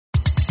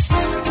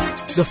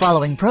The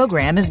following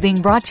program is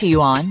being brought to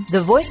you on the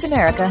Voice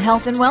America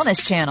Health and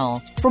Wellness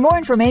Channel. For more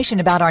information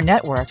about our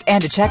network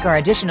and to check our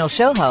additional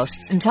show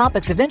hosts and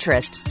topics of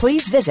interest,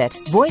 please visit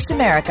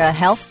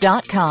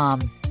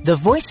voiceamericahealth.com. The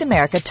Voice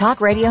America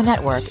Talk Radio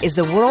Network is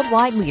the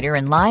worldwide leader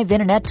in live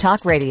Internet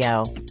talk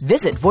radio.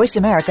 Visit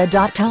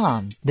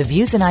voiceamerica.com. The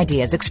views and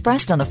ideas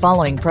expressed on the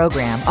following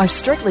program are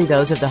strictly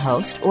those of the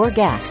host or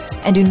guests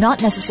and do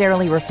not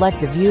necessarily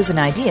reflect the views and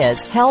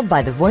ideas held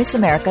by the Voice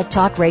America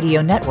Talk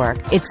Radio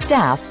Network, its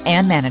staff,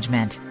 and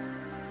management.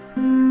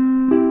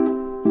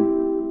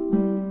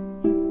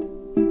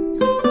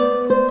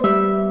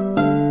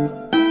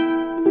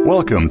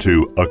 Welcome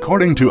to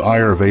According to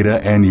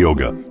Ayurveda and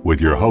Yoga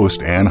with your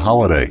host, Ann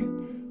Holliday.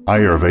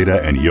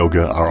 Ayurveda and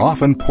yoga are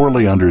often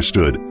poorly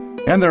understood,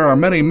 and there are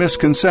many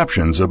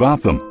misconceptions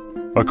about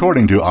them.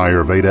 According to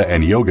Ayurveda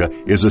and Yoga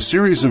is a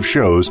series of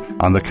shows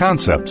on the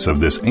concepts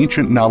of this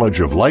ancient knowledge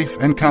of life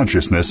and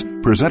consciousness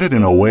presented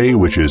in a way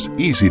which is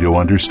easy to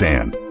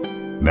understand.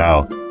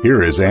 Now,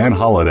 here is Ann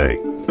Holliday.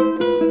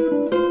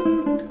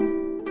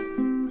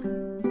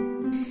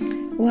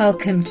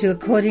 Welcome to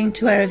According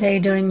to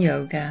Ayurveda and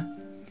Yoga.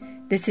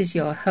 This is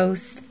your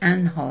host,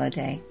 Ann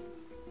Holliday.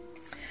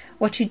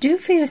 What you do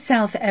for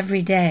yourself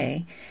every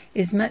day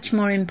is much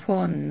more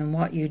important than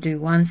what you do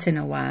once in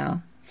a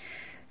while.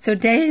 So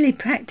daily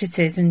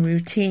practices and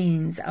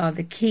routines are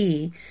the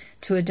key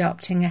to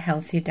adopting a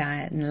healthy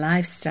diet and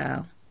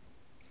lifestyle.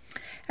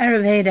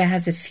 Ayurveda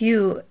has a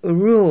few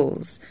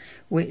rules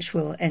which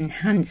will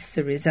enhance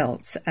the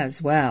results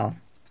as well.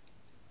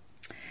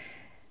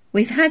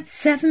 We've had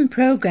 7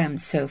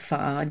 programs so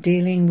far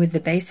dealing with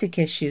the basic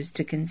issues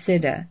to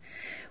consider,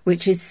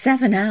 which is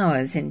 7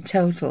 hours in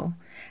total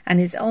and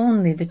is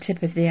only the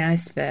tip of the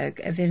iceberg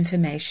of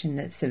information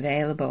that's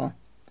available.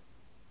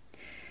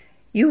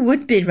 You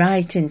would be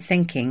right in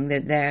thinking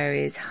that there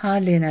is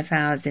hardly enough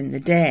hours in the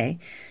day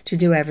to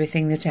do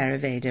everything that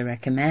Ayurveda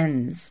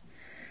recommends.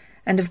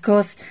 And of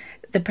course,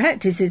 the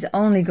practice is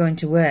only going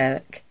to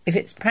work if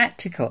it's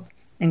practical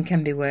and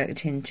can be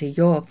worked into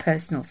your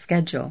personal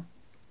schedule.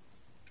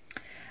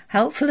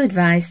 Helpful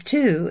advice,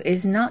 too,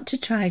 is not to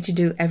try to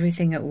do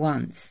everything at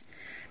once,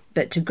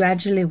 but to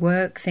gradually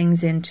work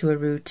things into a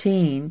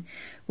routine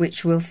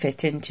which will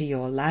fit into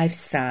your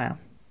lifestyle.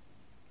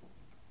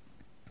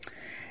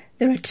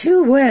 There are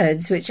 2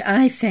 words which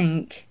I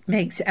think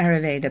makes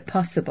Ayurveda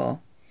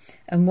possible,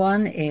 and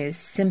one is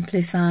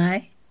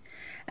simplify,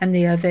 and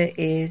the other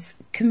is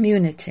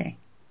community.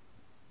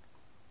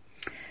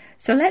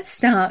 So let's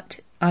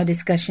start our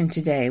discussion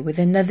today with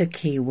another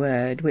key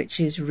word, which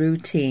is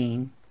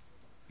routine.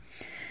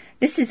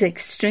 This is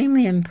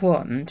extremely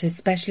important,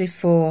 especially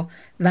for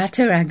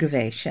vata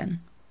aggravation.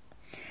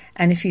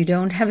 And if you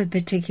don't have a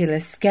particular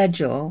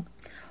schedule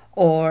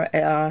or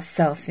are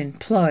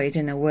self-employed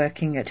and are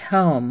working at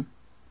home,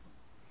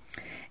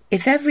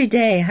 if every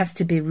day has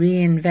to be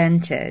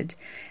reinvented,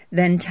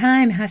 then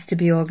time has to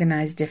be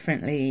organized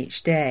differently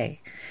each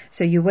day.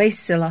 So you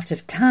waste a lot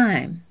of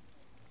time.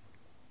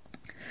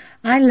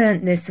 I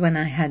learnt this when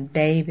I had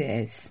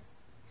babies.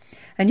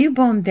 A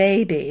newborn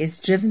baby is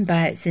driven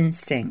by its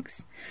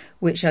instincts,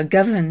 which are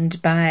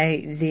governed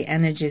by the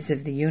energies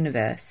of the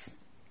universe.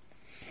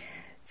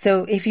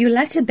 So if you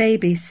let a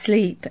baby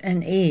sleep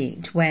and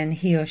eat when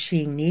he or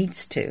she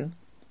needs to,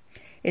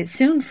 it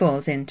soon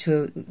falls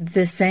into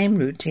the same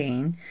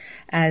routine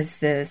as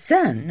the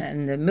sun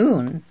and the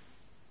moon.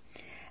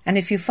 And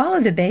if you follow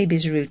the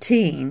baby's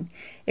routine,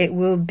 it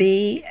will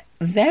be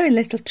very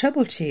little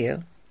trouble to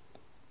you.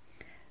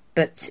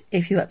 But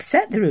if you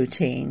upset the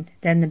routine,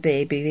 then the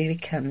baby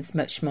becomes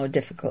much more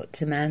difficult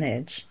to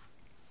manage.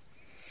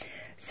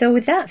 So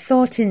with that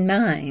thought in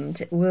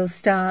mind, we'll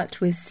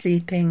start with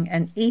sleeping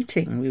and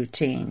eating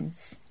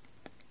routines.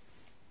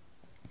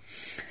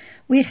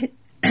 We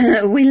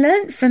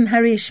learnt from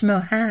Harish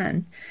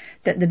Mohan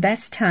that the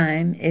best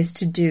time is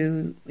to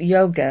do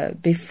yoga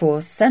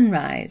before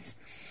sunrise,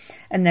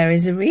 and there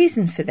is a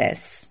reason for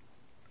this.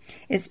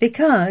 It's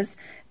because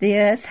the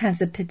earth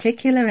has a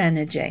particular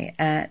energy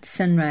at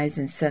sunrise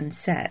and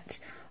sunset,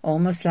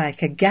 almost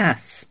like a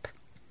gasp.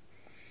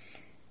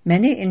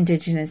 Many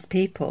indigenous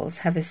peoples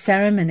have a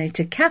ceremony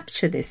to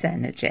capture this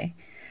energy,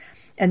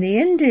 and the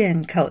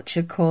Indian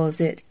culture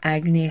calls it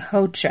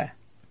Agnihotra.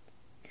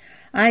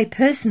 I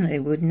personally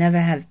would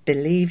never have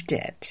believed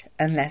it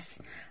unless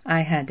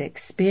I had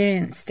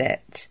experienced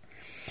it.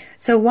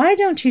 So why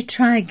don't you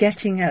try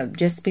getting up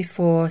just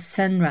before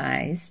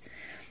sunrise,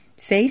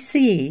 face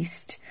the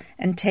east,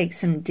 and take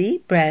some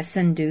deep breaths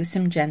and do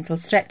some gentle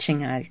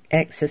stretching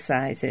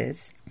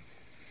exercises.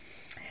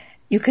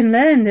 You can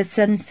learn the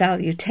sun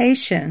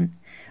salutation,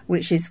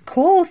 which is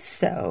called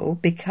so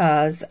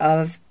because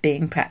of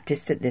being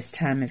practiced at this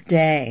time of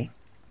day.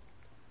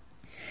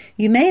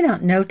 You may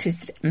not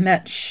notice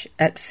much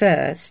at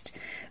first,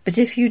 but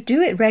if you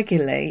do it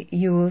regularly,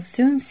 you will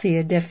soon see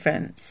a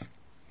difference.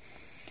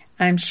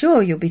 I'm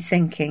sure you'll be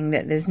thinking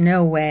that there's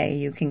no way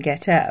you can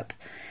get up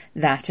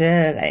that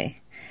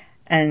early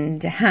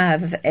and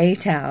have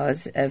 8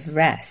 hours of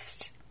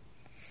rest.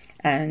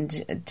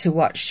 and to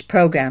watch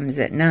programs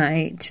at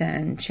night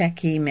and check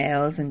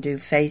emails and do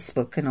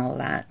Facebook and all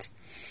that.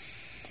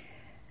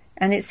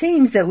 And it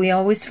seems that we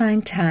always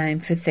find time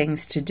for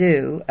things to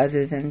do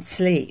other than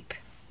sleep.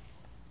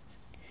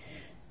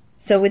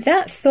 So with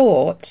that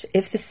thought,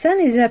 if the sun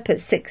is up at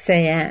 6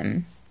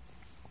 a.m.,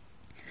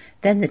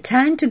 then the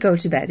time to go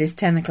to bed is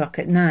 10 o'clock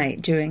at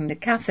night during the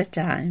kapha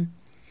time.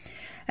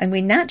 And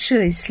we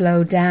naturally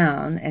slow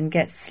down and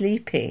get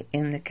sleepy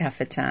in the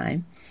kapha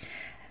time.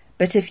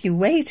 But if you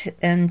wait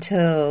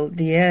until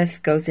the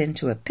earth goes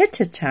into a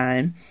pitta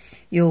time,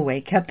 you'll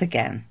wake up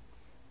again.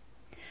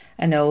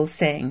 An old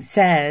saying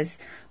says,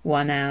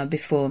 1 hour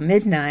before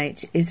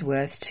midnight is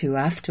worth 2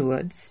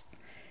 afterwards,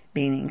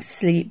 meaning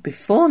sleep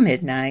before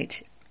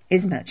midnight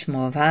is much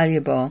more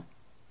valuable.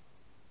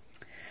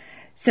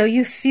 So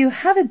if you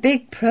have a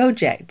big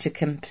project to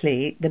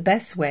complete, the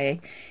best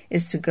way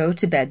is to go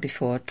to bed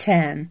before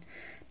 10,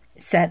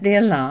 set the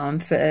alarm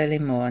for early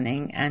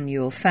morning, and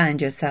you'll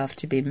find yourself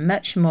to be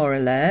much more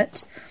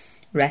alert,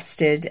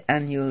 rested,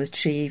 and you'll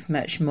achieve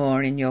much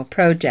more in your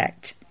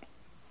project.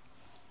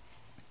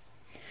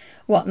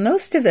 What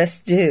most of us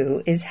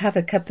do is have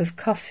a cup of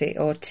coffee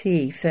or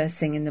tea first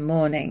thing in the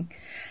morning,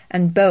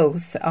 and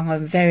both are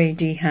very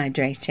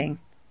dehydrating.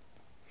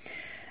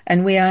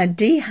 And we are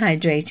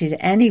dehydrated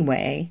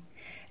anyway,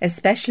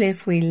 especially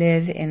if we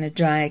live in a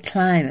dry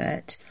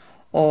climate,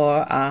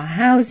 or our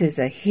houses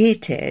are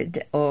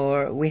heated,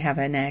 or we have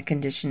an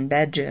air-conditioned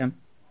bedroom.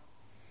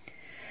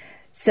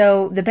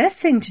 So the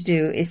best thing to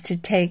do is to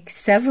take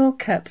several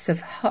cups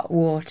of hot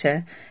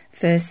water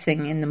first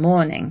thing in the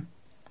morning.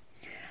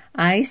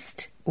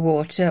 Iced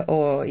water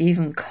or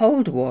even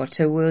cold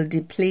water will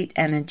deplete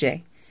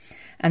energy,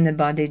 and the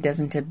body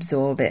doesn't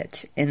absorb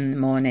it in the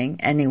morning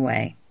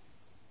anyway.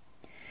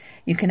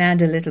 You can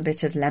add a little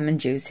bit of lemon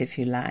juice if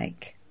you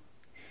like.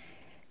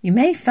 You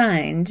may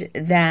find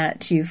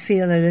that you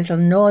feel a little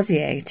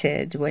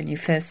nauseated when you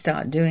first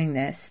start doing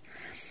this,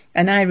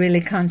 and I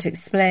really can't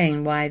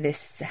explain why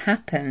this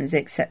happens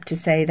except to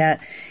say that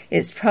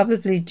it's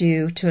probably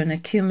due to an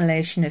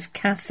accumulation of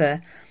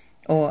kapha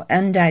or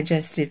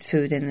undigested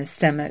food in the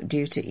stomach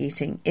due to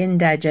eating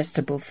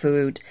indigestible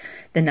food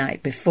the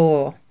night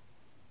before.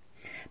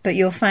 But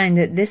you'll find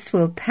that this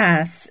will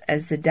pass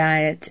as the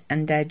diet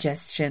and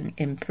digestion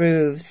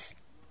improves.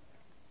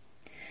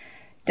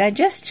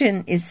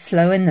 Digestion is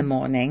slow in the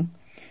morning,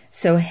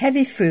 so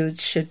heavy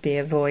foods should be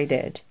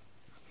avoided.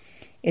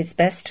 It's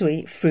best to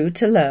eat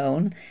fruit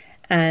alone,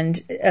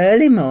 and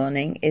early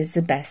morning is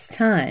the best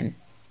time.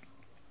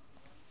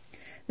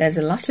 There's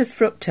a lot of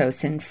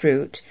fructose in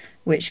fruit,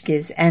 which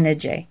gives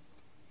energy.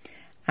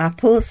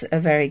 Apples are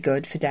very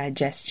good for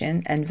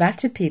digestion, and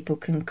Vata people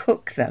can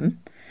cook them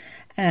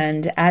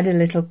and add a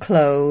little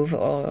clove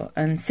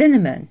and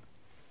cinnamon.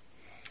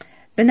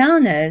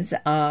 Bananas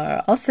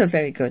are also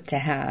very good to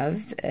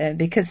have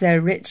because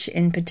they're rich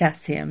in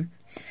potassium,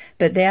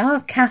 but they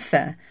are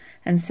kapha,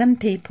 and some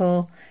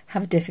people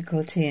have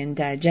difficulty in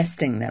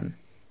digesting them.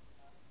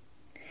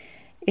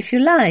 If you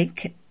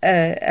like,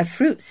 a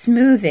fruit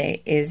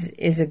smoothie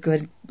is a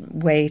good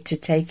way to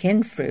take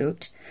in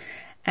fruit,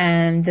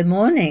 and the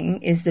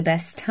morning is the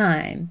best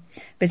time,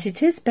 but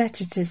it is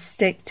better to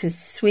stick to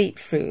sweet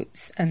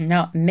fruits and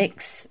not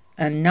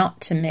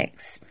to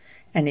mix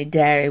any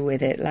dairy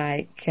with it,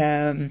 like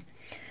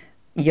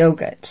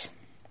yogurt.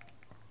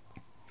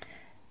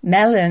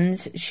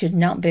 Melons should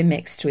not be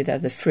mixed with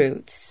other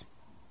fruits.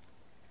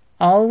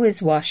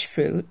 Always wash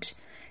fruit,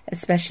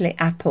 especially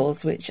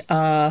apples, which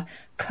are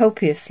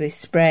copiously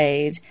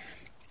sprayed,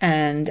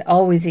 and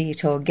always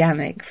eat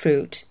organic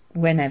fruit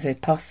whenever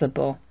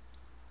possible.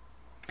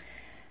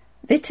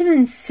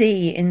 Vitamin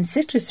C in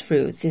citrus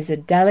fruits is a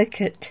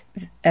delicate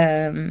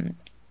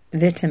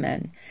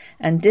vitamin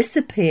and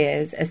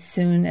disappears as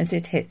soon as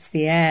it hits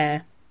the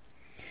air.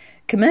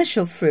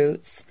 Commercial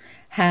fruit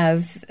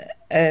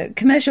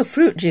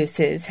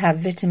juices have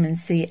vitamin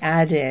C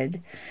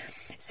added,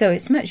 so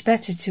it's much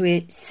better to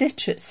eat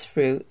citrus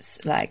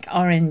fruits like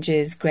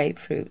oranges,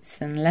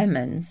 grapefruits and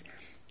lemons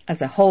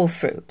as a whole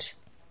fruit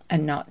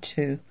and not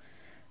to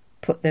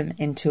put them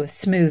into a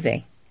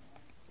smoothie.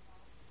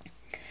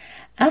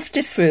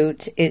 After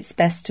fruit, it's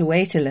best to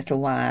wait a little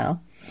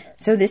while,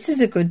 so this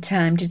is a good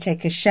time to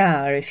take a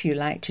shower if you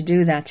like to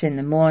do that in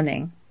the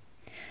morning.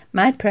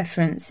 My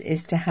preference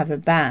is to have a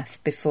bath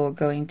before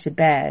going to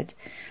bed,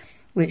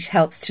 which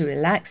helps to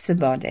relax the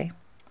body.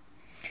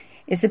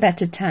 It's a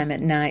better time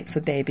at night for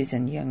babies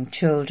and young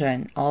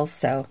children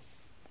also.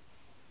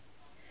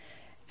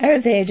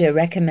 Ayurveda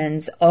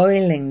recommends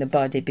oiling the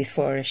body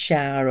before a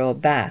shower or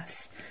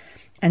bath,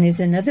 and is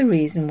another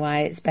reason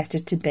why it's better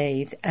to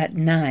bathe at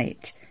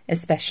night,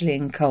 especially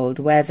in cold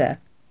weather.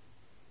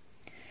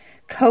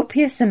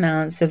 Copious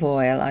amounts of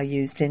oil are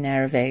used in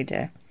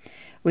Ayurveda,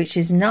 which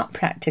is not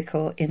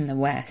practical in the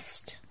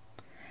West.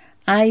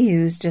 I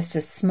use just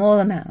a small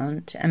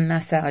amount and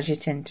massage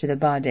it into the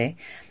body,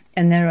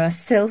 and there are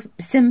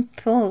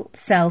simple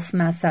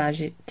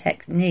self-massage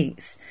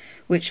techniques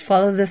which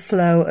follow the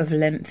flow of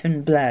lymph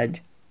and blood.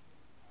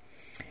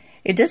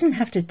 It doesn't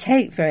have to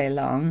take very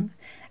long,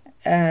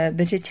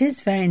 but it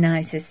is very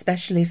nice,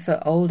 especially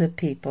for older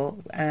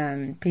people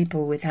and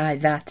people with high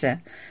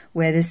vata,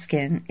 where the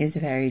skin is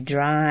very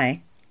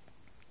dry.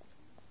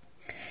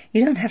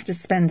 You don't have to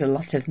spend a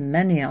lot of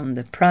money on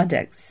the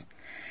products.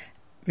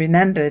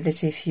 Remember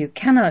that if you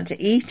cannot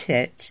eat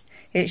it,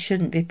 it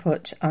shouldn't be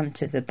put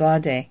onto the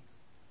body.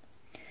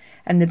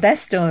 And the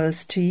best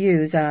oils to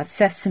use are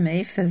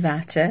sesame for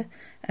vata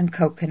and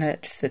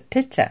coconut for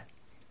pitta.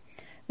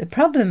 The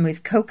problem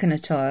with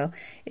coconut oil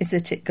is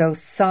that it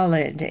goes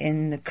solid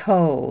in the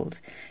cold,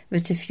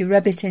 but if you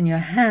rub it in your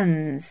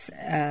hands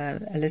a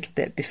little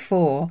bit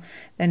before,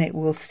 then it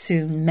will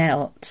soon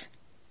melt.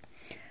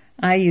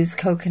 I use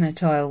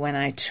coconut oil when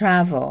I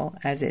travel,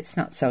 as it's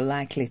not so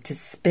likely to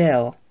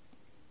spill.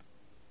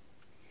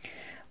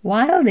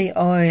 While the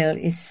oil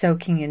is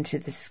soaking into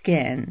the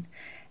skin,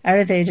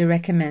 Ayurveda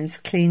recommends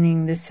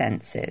cleaning the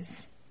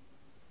senses.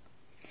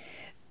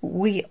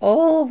 We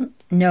all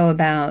know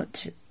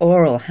about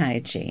oral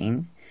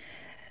hygiene,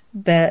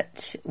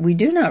 but we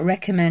do not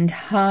recommend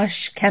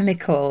harsh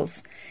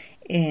chemicals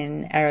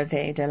in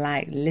Ayurveda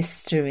like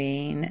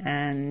Listerine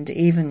and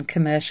even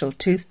commercial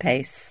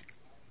toothpaste.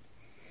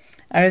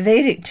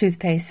 Ayurvedic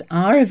toothpastes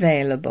are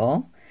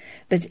available,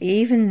 but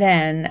even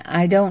then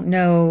I don't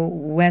know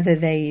whether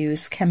they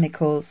use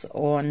chemicals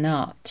or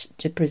not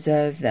to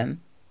preserve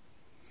them.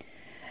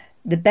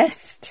 The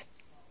best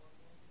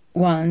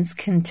ones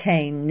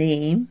contain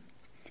neem,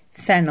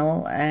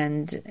 fennel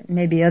and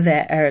maybe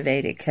other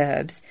Ayurvedic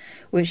herbs,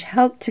 which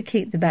help to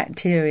keep the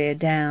bacteria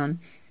down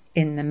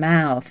in the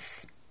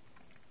mouth.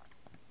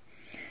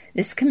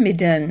 This can be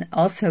done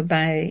also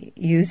by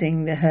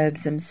using the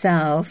herbs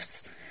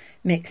themselves,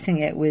 mixing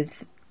it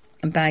with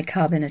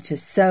bicarbonate of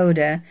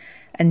soda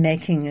and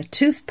making a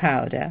tooth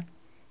powder.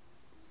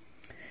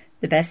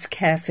 The best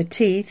care for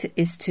teeth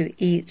is to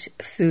eat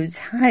foods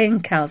high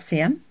in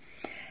calcium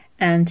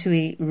and to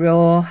eat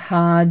raw,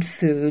 hard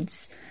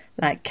foods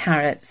like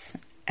carrots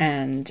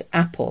and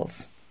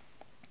apples.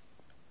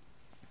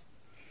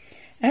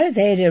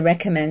 Ayurveda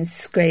recommends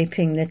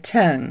scraping the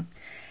tongue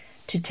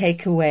to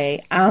take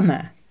away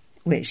ama,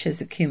 which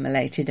has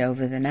accumulated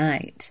over the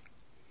night.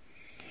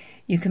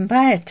 You can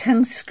buy a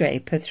tongue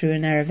scraper through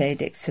an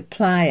Ayurvedic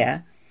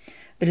supplier,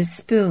 but a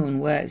spoon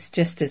works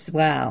just as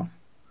well.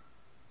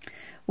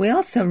 We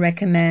also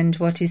recommend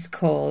what is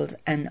called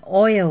an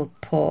oil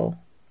pull,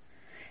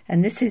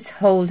 and this is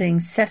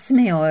holding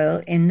sesame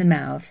oil in the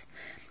mouth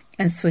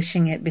and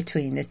swishing it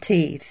between the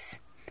teeth,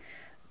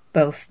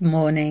 both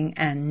morning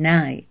and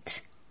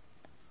night.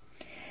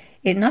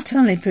 It not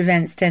only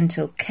prevents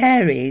dental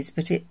caries,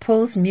 but it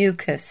pulls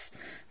mucus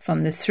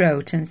from the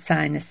throat and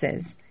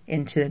sinuses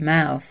into the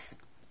mouth,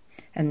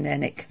 and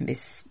then it can be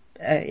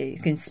you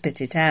can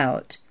spit it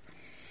out.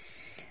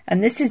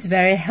 And this is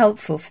very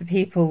helpful for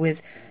people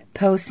with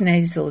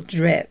postnasal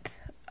drip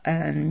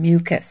and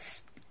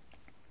mucus.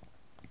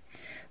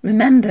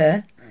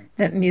 Remember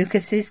that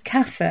mucus is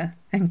kapha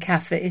and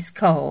kapha is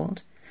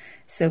cold,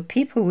 so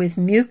people with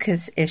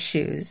mucus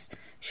issues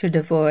should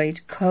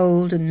avoid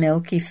cold and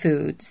milky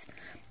foods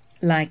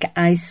like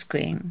ice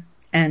cream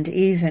and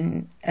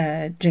even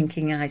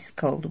drinking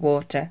ice-cold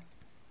water.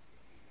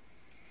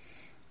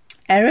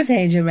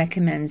 Ayurveda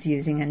recommends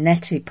using a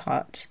neti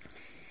pot,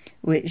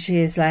 which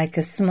is like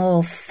a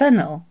small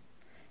funnel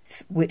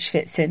which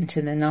fits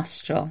into the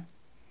nostril,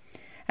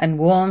 and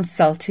warm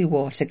salty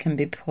water can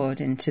be poured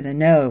into the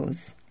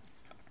nose.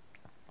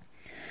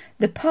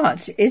 The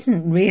pot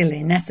isn't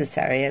really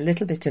necessary. A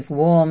little bit of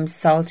warm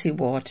salty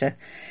water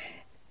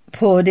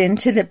put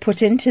into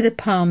the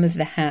palm of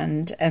the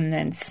hand and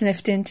then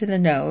sniffed into the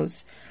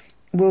nose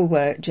will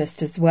work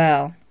just as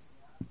well.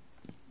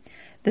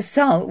 The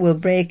salt will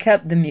break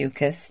up the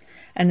mucus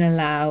and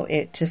allow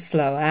it to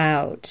flow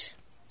out.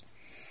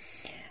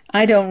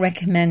 I don't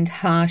recommend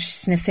harsh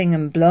sniffing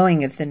and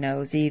blowing of the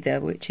nose either,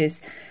 which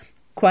is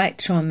quite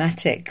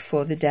traumatic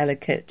for the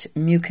delicate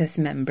mucous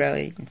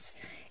membranes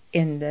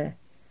in the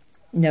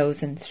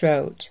nose and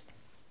throat.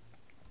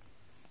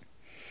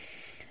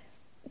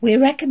 We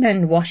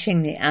recommend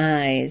washing the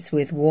eyes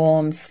with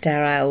warm,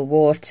 sterile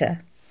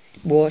water.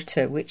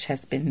 Water which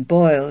has been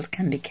boiled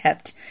can be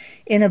kept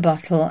in a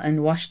bottle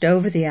and washed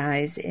over the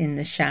eyes in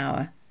the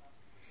shower.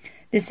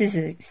 This is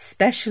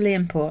especially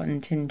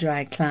important in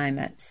dry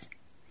climates.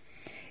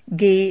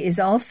 Ghee is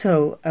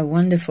also a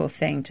wonderful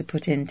thing to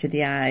put into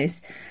the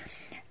eyes,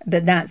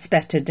 but that's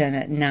better done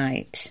at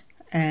night,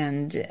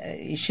 and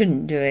you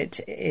shouldn't do it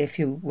if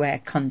you wear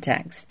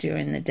contacts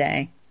during the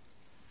day.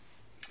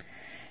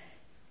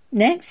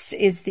 Next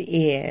is the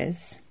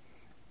ears.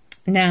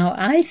 Now,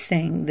 I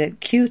think that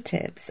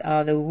Q-tips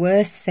are the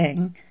worst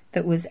thing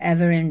that was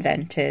ever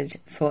invented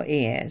for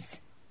ears.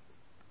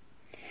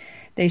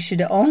 They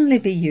should only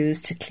be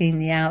used to clean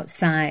the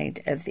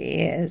outside of the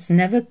ears.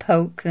 Never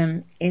poke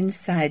them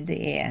inside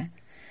the ear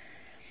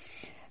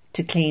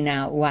to clean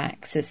out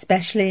wax,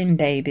 especially in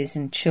babies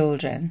and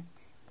children.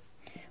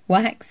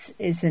 Wax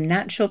is the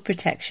natural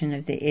protection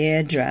of the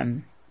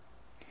eardrum.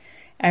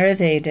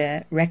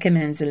 Ayurveda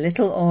recommends a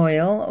little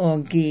oil or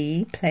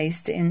ghee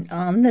placed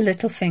on the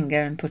little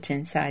finger and put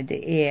inside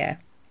the ear.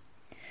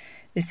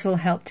 This will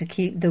help to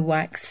keep the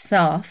wax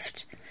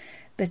soft,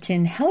 but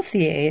in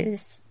healthy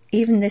ears,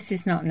 even this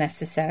is not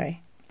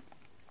necessary.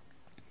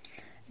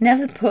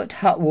 Never put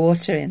hot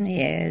water in the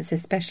ears,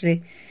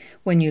 especially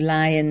when you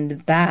lie in the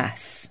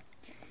bath,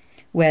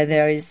 where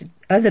there is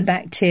other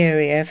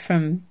bacteria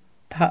from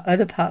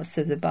other parts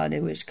of the body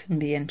which can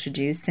be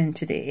introduced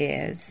into the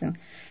ears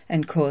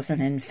and cause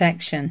an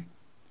infection.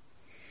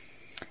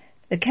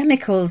 The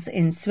chemicals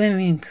in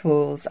swimming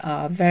pools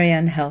are very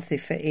unhealthy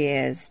for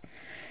ears,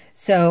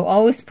 so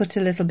always put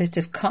a little bit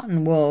of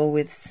cotton wool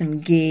with some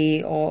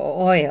ghee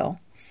or oil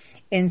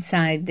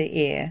inside the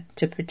ear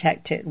to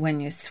protect it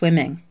when you're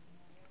swimming.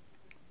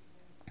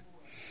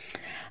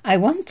 I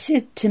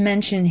wanted to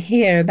mention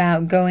here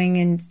about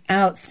going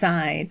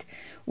outside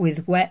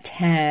with wet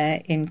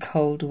hair in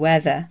cold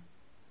weather.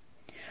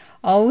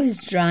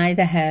 Always dry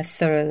the hair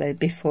thoroughly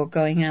before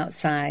going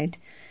outside,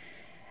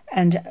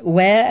 and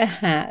wear a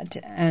hat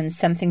and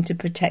something to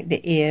protect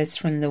the ears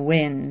from the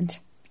wind.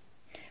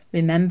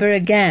 Remember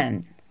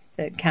again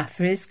that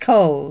kapha is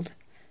cold,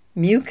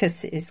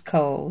 mucus is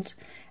cold,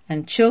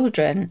 and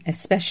children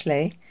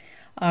especially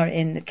are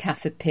in the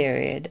kapha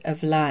period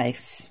of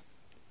life.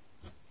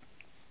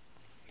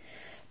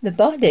 The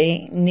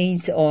body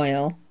needs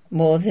oil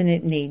more than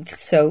it needs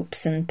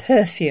soaps and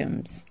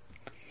perfumes.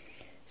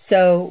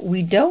 So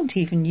we don't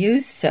even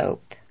use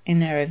soap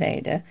in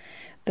Ayurveda,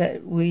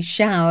 but we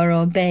shower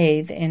or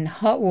bathe in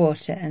hot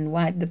water and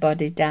wipe the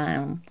body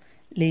down,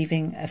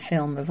 leaving a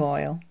film of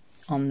oil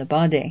on the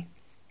body.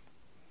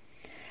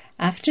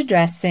 After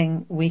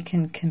dressing, we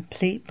can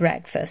complete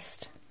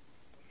breakfast.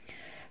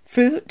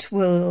 Fruit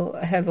will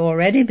have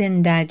already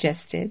been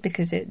digested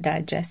because it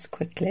digests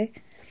quickly,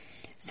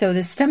 so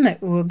the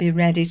stomach will be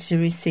ready to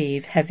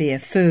receive heavier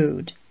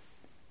food.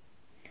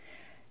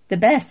 The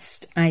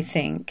best, I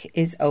think,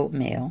 is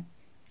oatmeal.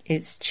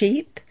 It's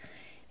cheap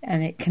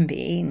and it can be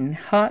eaten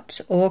hot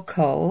or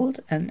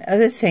cold, and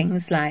other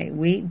things like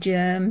wheat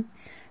germ,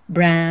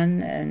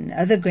 bran and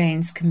other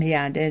grains can be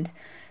added,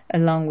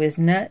 along with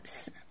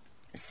nuts,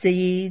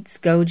 seeds,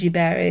 goji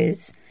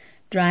berries,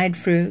 dried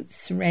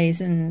fruits,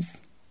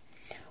 raisins,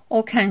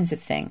 all kinds of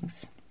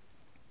things.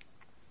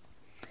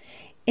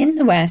 In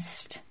the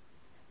West,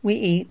 we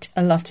eat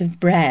a lot of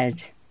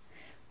bread,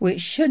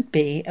 which should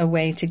be a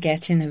way to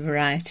get in a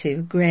variety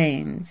of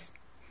grains.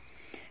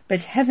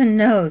 But heaven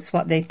knows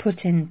what they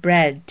put in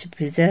bread to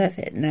preserve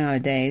it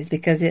nowadays,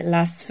 because it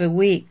lasts for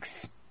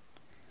weeks.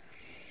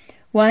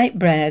 White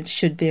bread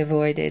should be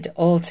avoided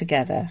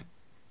altogether.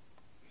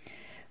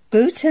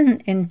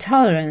 Gluten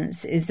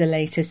intolerance is the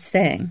latest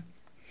thing,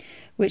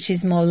 which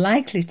is more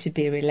likely to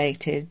be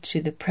related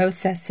to the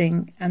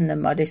processing and the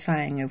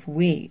modifying of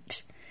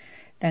wheat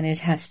than it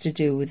has to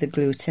do with the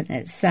gluten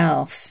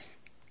itself.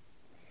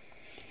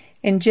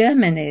 In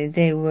Germany,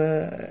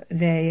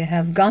 they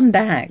have gone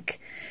back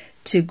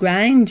to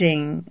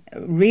grinding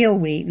real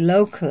wheat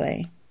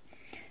locally.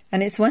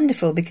 And it's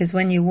wonderful because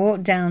when you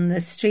walk down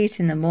the street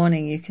in the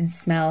morning, you can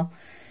smell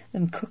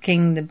them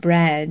cooking the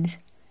bread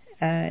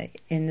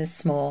in the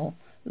small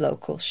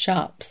local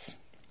shops.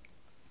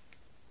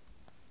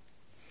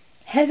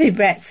 Heavy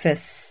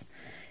breakfasts,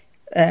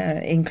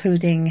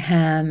 including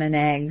ham and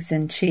eggs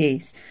and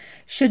cheese,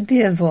 should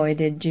be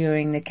avoided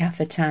during the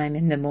kapha time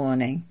in the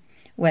morning,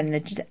 when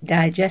the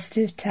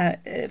digestive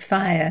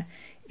fire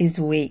is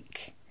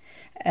weak,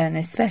 and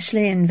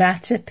especially in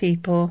vata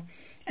people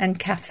and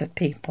kapha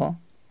people.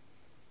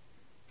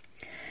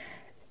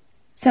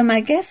 So my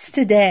guest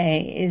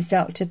today is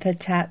Dr.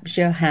 Pratap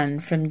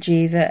Johan from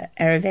Jiva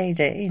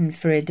Ayurveda in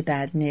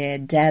Faridabad near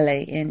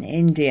Delhi in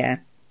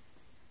India.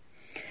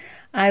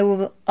 I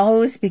will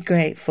always be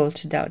grateful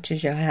to Dr.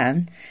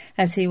 Johan,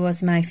 as he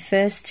was my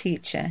first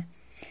teacher,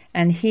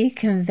 and he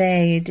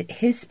conveyed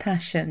his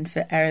passion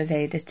for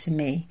Ayurveda to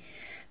me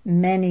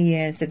many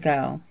years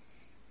ago.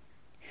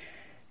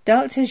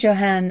 Dr.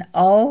 Johan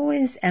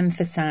always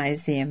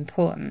emphasized the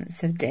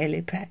importance of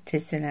daily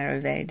practice in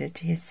Ayurveda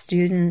to his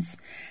students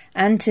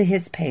and to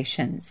his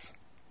patients.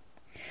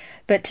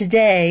 But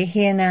today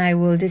he and I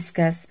will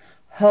discuss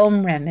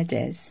home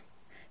remedies,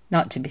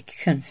 not to be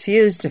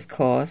confused, of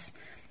course,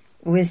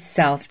 with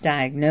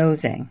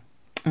self-diagnosing.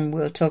 And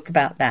we'll talk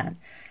about that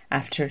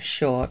after a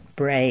short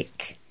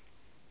break.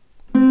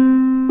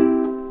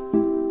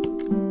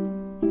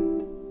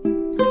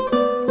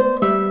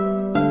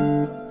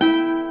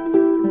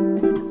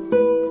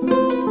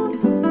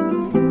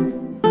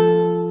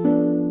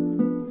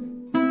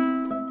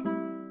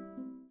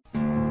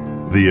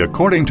 The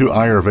According to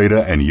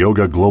Ayurveda and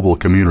Yoga Global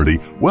Community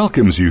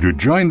welcomes you to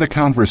join the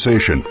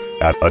conversation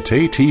at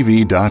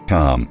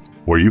attainable.com,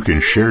 where you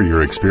can share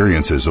your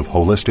experiences of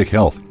holistic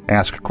health,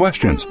 ask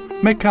questions,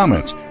 make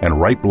comments,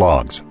 and write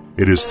blogs.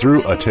 It is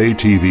through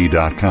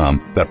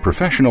attainable.com that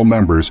professional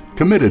members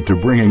committed to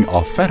bringing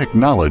authentic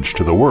knowledge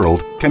to the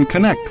world can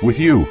connect with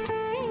you.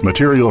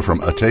 Material from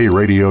Atai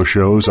radio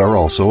shows are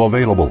also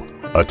available.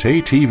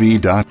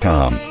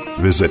 attainable.com.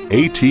 Visit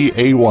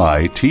ataytv.com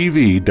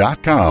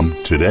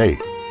today.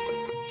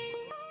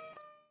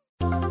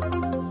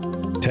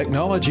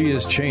 Technology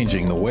is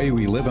changing the way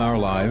we live our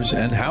lives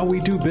and how we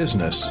do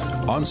business.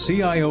 On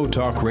CIO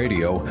Talk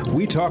Radio,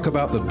 we talk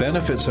about the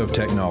benefits of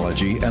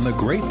technology and the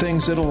great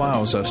things it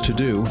allows us to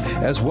do,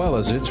 as well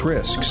as its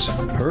risks.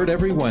 Heard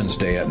every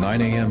Wednesday at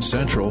 9 a.m.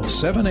 Central,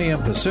 7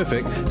 a.m.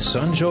 Pacific,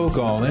 Sanjog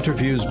Gal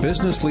interviews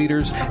business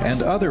leaders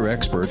and other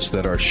experts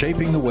that are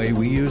shaping the way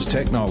we use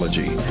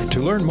technology.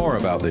 To learn more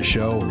about the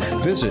show,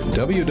 visit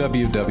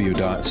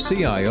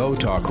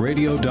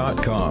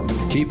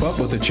www.ciotalkradio.com. Keep up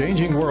with the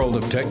changing world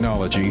of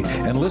technology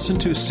and listen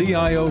to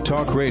CIO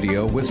Talk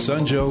Radio with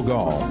Sanjog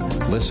Gal.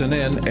 Listen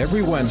in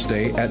every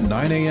Wednesday at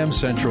 9 a.m.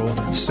 Central,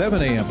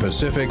 7 a.m.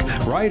 Pacific,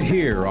 right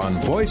here on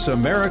Voice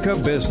America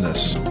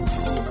Business.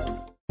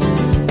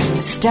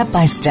 Step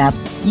by step,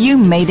 you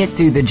made it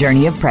through the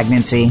journey of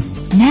pregnancy.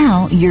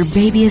 Now your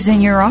baby is in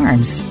your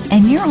arms,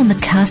 and you're on the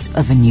cusp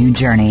of a new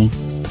journey,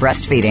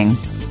 breastfeeding.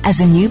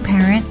 As a new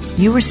parent,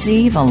 you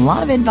receive a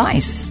lot of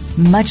advice,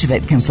 much of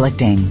it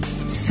conflicting,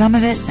 some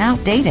of it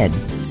outdated.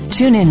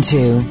 Tune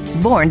into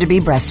Born to be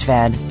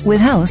Breastfed with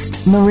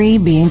host Marie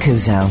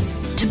Biancuso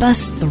to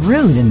bust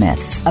through the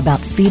myths about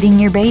feeding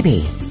your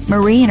baby.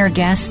 Marie and her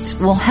guests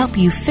will help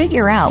you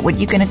figure out what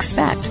you can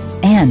expect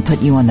and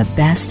put you on the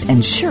best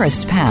and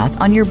surest path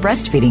on your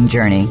breastfeeding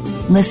journey.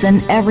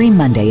 Listen every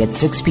Monday at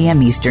 6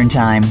 p.m. Eastern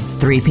Time,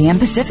 3 p.m.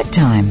 Pacific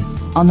Time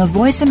on the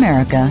Voice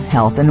America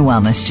Health and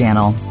Wellness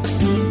Channel.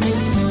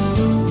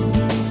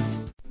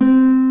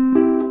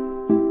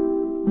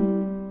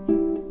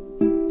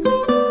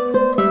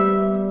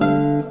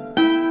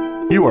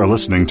 You are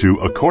listening to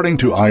According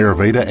to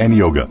Ayurveda and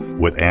Yoga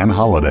with Ann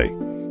Holliday.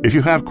 If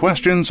you have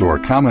questions or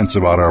comments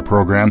about our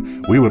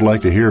program, we would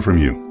like to hear from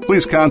you.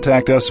 Please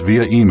contact us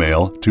via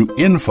email to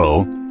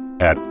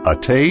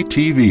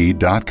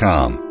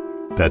info@ataytv.com.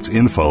 That's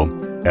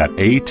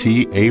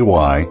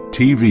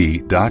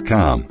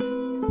info@ataytv.com.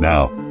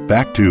 Now,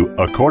 back to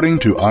According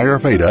to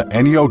Ayurveda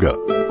and Yoga.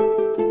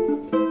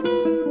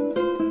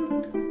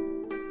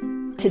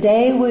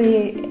 Today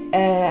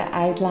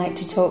I'd like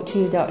to talk to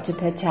you, Dr.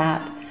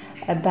 Pratap,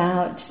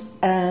 about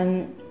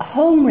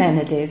home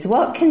remedies.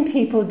 What can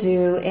people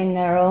do in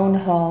their own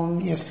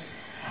homes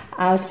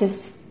out of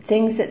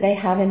things that they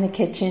have in the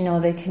kitchen or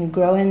they can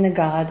grow in the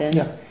garden?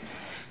 Yeah.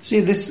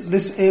 See,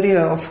 this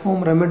area of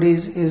home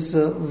remedies is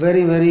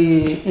very,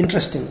 very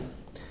interesting.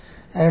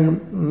 And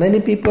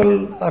many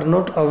people are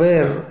not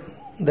aware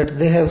that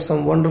they have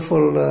some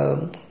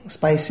wonderful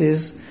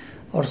spices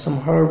or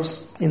some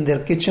herbs in their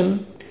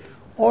kitchen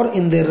or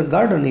in their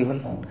garden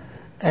even.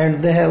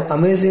 And they have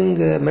amazing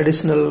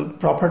medicinal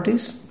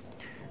properties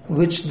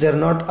which they're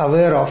not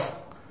aware of.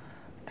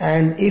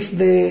 And if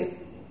they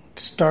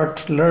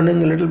start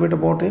learning a little bit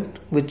about it,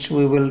 which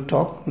we will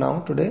talk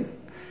now today,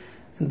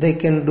 they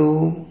can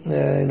do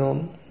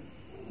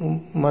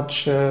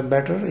much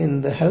better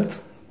in the health.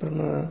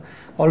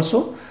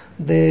 Also,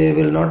 they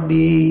will not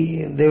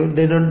be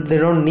they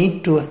don't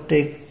need to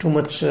take too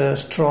much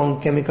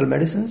strong chemical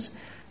medicines.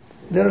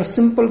 There are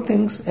simple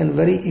things and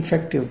very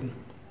effective.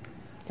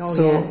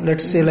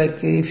 Let's say,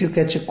 like, if you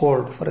catch a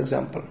cold, for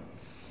example.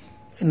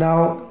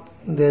 Now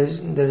there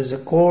is a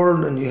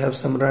cold and you have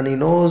some runny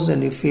nose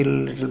and you feel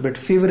a little bit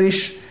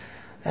feverish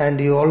and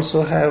you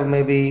also have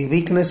maybe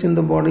weakness in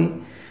the body.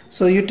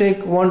 So you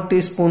take 1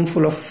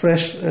 teaspoonful of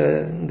fresh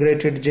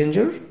grated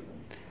ginger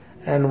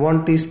and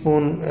 1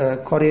 teaspoon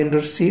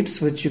coriander seeds,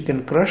 which you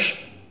can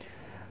crush.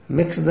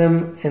 Mix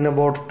them in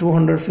about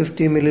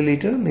 250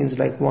 milliliter, means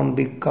like 1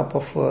 big cup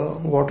of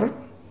water,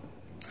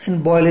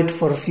 and boil it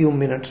for a few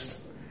minutes.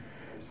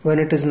 When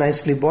it is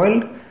nicely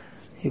boiled,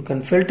 you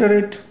can filter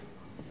it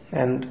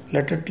and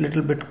let it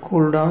little bit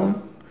cool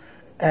down.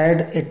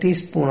 Add a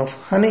teaspoon of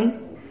honey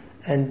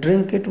and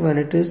drink it when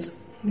it is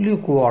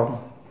lukewarm.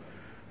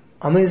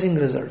 Amazing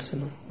results,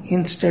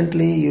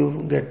 Instantly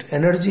you get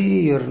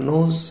energy, your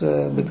nose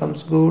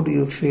becomes good,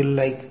 you feel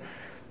like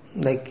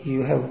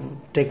you have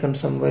taken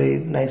some very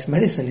nice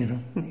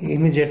medicine,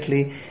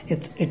 Immediately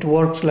it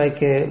works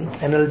like an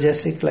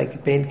analgesic, like a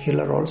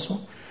painkiller also.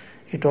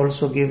 It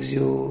also gives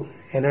you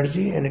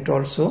energy and it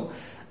also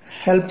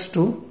helps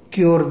to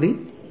cure the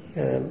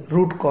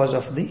root cause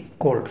of the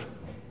cold.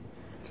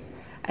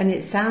 And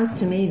it sounds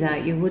to me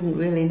that you wouldn't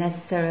really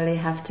necessarily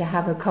have to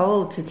have a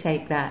cold to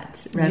take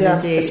that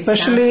remedy. Yeah,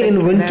 especially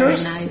in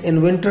winters, nice.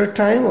 In winter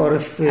time, or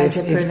if as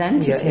a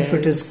preventative. If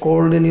it is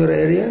cold in your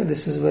area,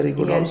 this is very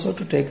good also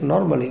to take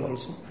normally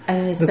also.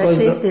 And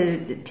especially if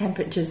the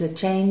temperatures are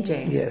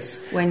changing. Yes.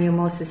 When you're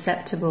more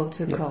susceptible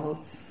to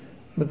colds.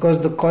 Because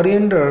the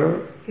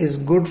coriander is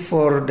good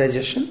for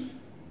digestion.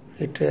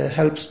 It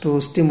helps to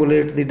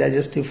stimulate the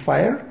digestive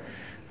fire,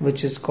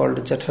 which is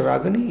called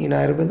Jataragni in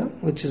Ayurveda,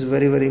 which is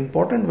very, very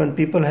important. When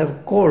people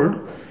have cold,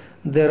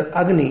 their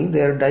Agni,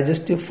 their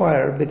digestive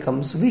fire,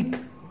 becomes weak.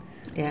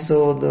 Yes.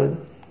 So the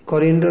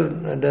coriander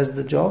does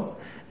the job.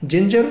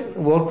 Ginger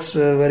works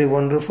very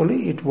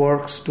wonderfully. It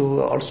works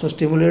to also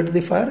stimulate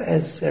the fire,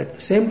 as at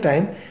the same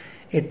time,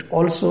 it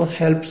also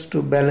helps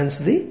to balance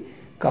the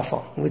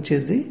kapha, which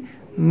is the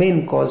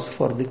main cause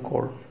for the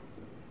cold.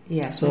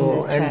 Yes.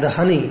 So, and the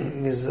honey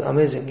is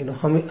amazing.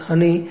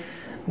 Honey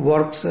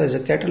works as a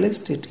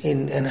catalyst. It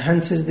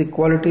enhances the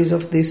qualities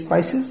of these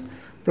spices.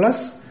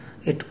 Plus,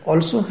 it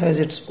also has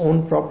its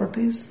own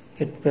properties.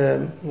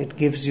 It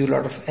gives you a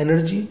lot of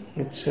energy.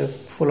 It's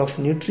full of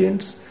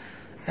nutrients,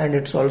 and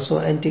it's also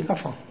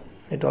anti-kapha.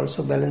 It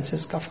also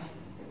balances kapha.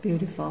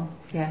 Beautiful,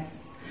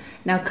 yes.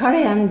 Now,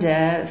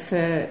 coriander,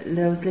 for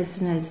those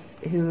listeners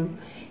who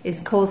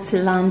is called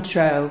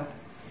cilantro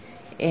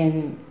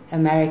in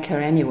America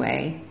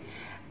anyway,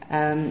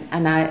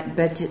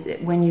 but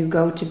when you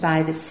go to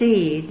buy the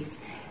seeds,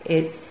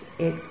 it's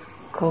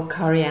called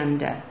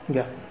coriander.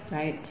 Yeah.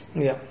 Right.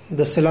 Yeah.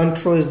 The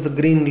cilantro is the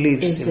green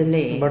leaves. Is the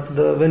leaves.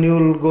 But when you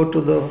will go to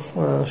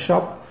the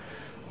shop,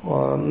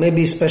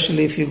 maybe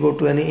especially if you go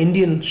to any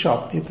Indian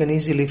shop, you can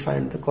easily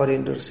find the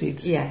coriander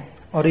seeds.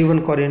 Yes. Or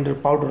even coriander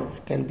powder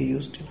can be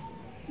used.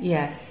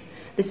 Yes.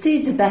 The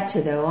seeds are better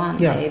though, aren't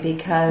they?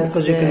 Because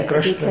you can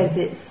crush because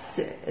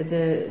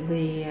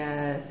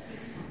them.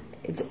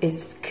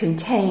 It's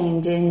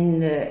contained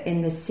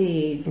in the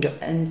seed,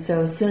 and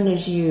so as soon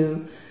as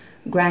you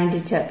grind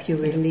it up, you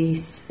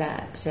release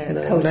that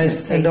potency.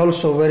 Nice, and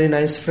also very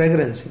nice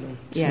fragrance.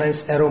 It's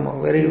nice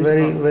aroma,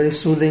 very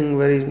soothing,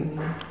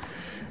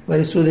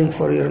 very soothing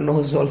for your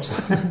nose also.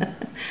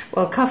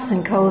 Well, coughs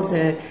and colds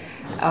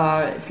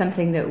are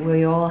something that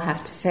we all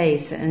have to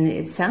face, and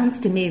it sounds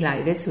to me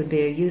like this would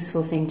be a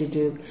useful thing to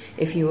do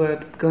if you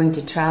were going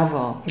to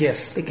travel.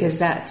 Yes, because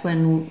that's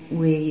when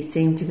we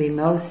seem to be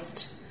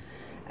most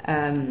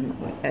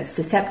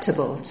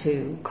susceptible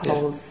to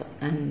colds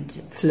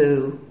and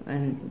flu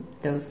and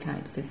those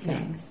types of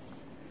things.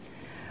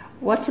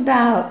 What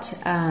about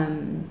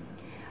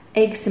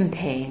aches and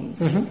pains?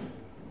 Mm-hmm.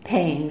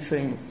 Pain, for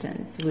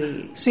instance.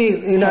 See,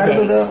 in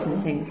Ayurveda,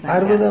 and things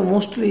like Ayurveda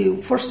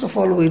mostly, first of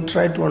all, we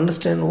try to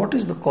understand what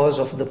is the cause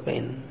of the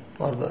pain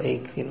or the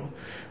ache.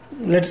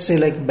 Let's say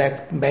like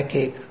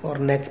backache or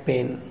neck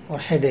pain or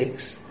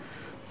headaches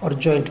or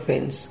joint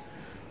pains.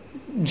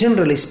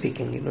 Generally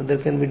speaking, there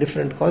can be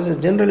different causes.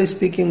 Generally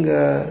speaking,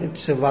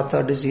 it's a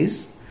Vata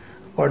disease,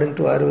 according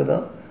to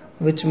Ayurveda,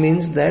 which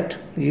means that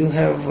you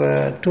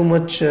have too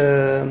much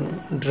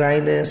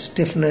dryness,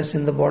 stiffness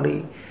in the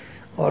body,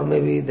 or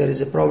maybe there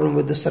is a problem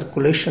with the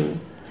circulation.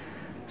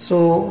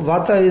 So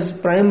Vata is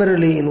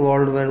primarily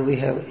involved when we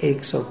have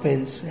aches or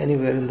pains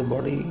anywhere in the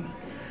body.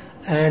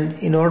 And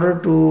in order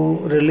to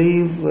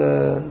relieve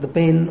the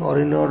pain, or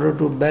in order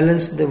to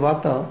balance the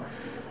Vata,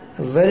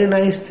 a very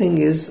nice thing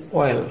is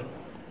oil.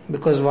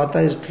 Because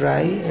Vata is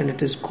dry and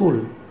it is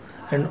cool,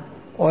 and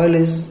oil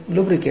is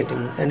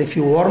lubricating, and if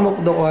you warm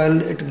up the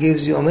oil, it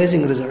gives you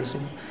amazing results.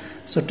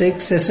 So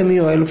take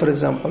sesame oil, for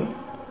example,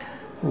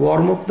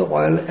 warm up the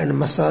oil and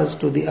massage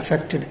to the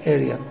affected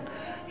area.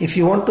 If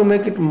you want to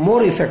make it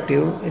more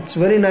effective, it's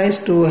very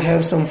nice to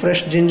have some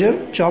fresh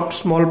ginger, chopped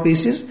small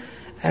pieces,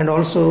 and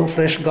also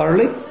fresh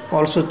garlic,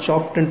 also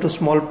chopped into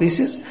small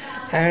pieces,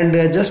 and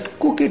just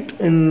cook it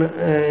in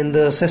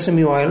the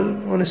sesame oil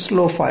on a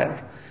slow fire.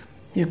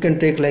 You can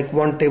take like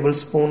 1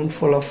 tablespoon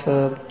full of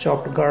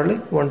chopped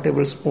garlic, 1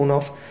 tablespoon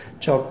of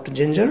chopped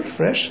ginger,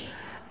 fresh,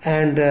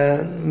 and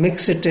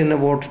mix it in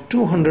about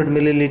 200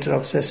 milliliter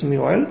of sesame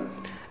oil,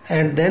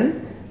 and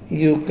then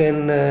you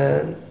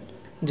can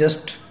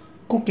just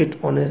cook it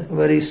on a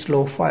very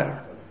slow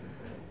fire.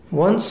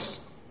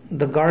 Once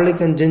the garlic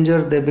and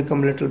ginger, they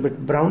become a little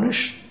bit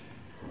brownish,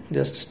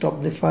 just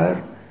stop the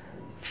fire,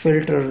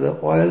 filter the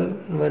oil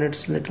when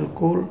it's a little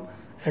cool,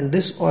 and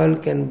this oil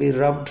can be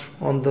rubbed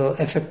on the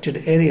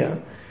affected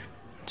area.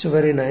 It's a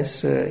very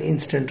nice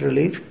instant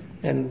relief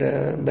and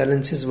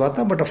balances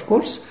Vata. But of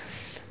course,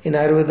 in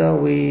Ayurveda,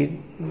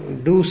 we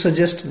do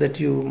suggest that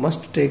you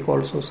must take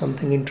also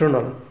something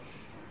internal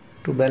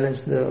to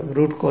balance the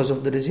root cause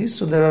of the disease.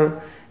 So there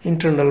are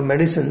internal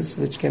medicines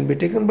which can be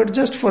taken, but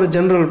just for a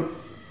general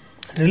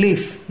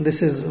relief,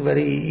 this is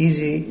very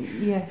easy.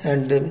 Yes.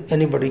 And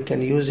anybody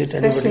can use it.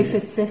 Especially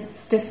for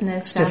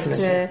stiffness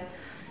after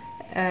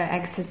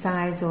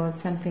exercise or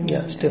something.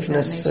 Yeah,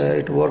 stiffness.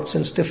 It works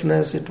in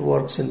stiffness, it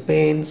works in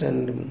pains,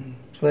 and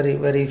it's very,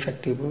 very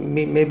effective.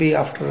 Maybe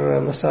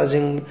after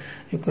massaging,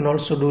 you can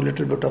also do a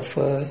little bit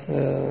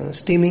of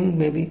steaming.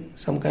 Maybe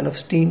some kind of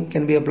steam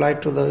can be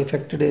applied to the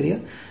affected area.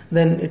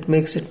 Then it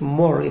makes it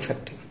more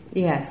effective.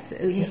 Yes,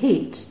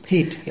 heat.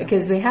 Heat, yeah.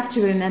 Because we have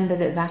to remember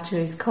that Vata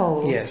is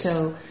cold. Yes.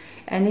 So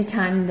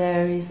anytime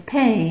there is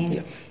pain,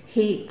 yeah,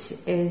 heat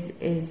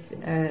is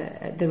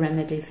the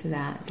remedy for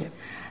that. Yeah.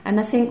 And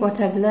I think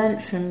what I've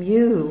learned from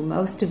you,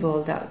 most of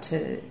all,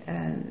 Dr.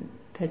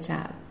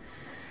 Pratap,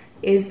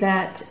 is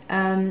that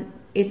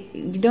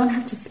you don't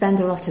have to spend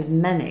a lot of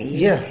money.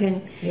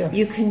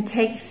 You can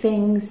take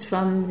things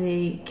from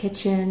the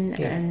kitchen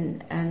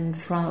and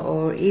from,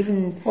 or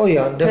even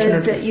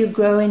those that you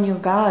grow in your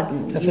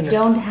garden. Definitely. You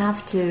don't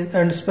have to.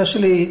 And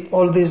especially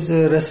all these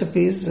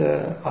recipes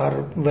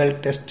are well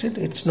tested.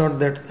 It's not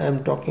that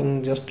I'm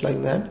talking just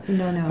like that.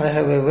 No. I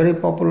have a very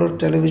popular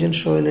television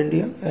show in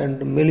India,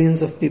 and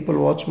millions of people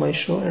watch my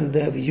show, and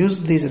they have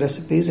used these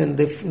recipes, and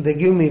they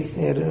give me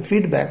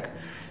feedback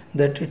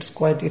that it's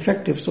quite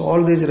effective. So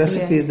all these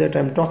recipes that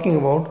I'm talking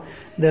about,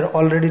 they're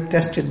already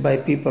tested by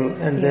people,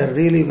 and they're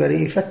really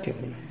very effective.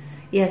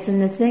 Yes,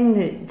 and the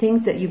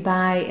things that you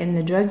buy in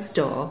the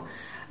drugstore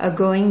are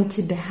going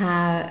to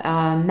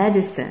have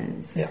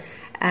medicines. Yeah.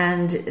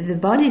 And the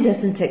body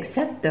doesn't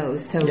accept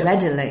those so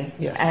readily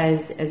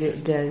as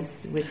it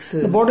does with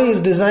food. The body is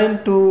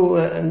designed to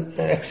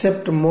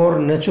accept more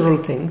natural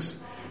things,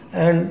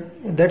 and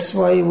that's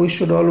why we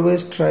should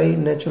always try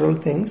natural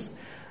things.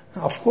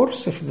 Of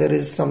course, if there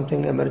is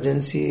something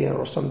emergency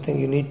or something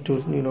you need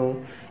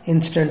to,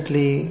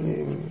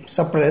 instantly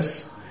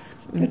suppress,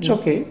 it's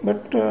okay.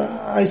 But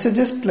I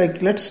suggest,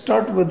 let's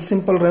start with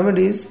simple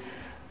remedies,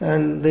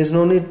 and there's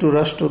no need to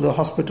rush to the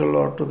hospital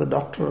or to the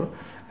doctor.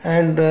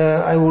 And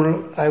I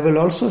will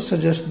also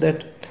suggest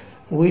that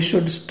we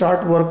should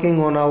start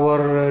working on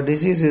our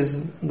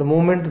diseases the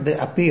moment they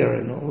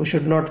appear. We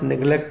should not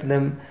neglect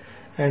them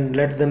and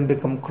let them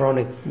become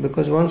chronic,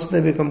 because once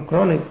they become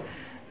chronic,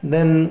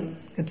 then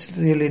it's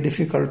really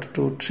difficult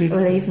to treat.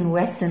 Well, even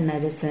Western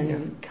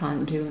medicine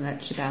can't do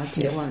much about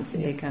it once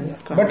it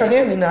becomes chronic. But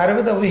again, in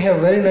Ayurveda, we have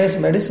very nice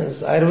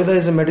medicines. Ayurveda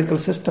is a medical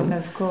system.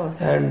 Of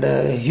course. And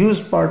a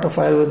huge part of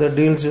Ayurveda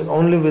deals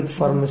only with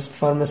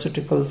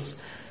pharmaceuticals,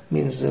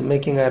 means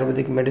making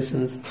Ayurvedic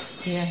medicines.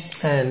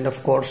 Yes. And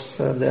of course,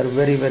 they are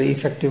very, very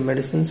effective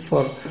medicines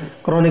for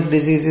chronic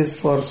diseases,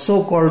 for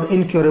so-called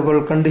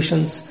incurable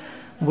conditions.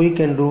 We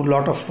can do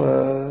lot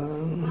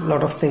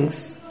of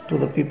things to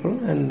the people,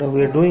 and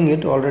we are doing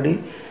it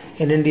already.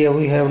 In India,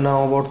 we have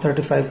now about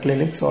 35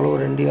 clinics all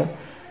over India,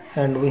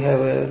 and we have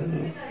a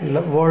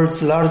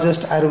world's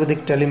largest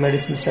Ayurvedic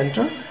telemedicine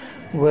center,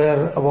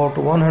 where about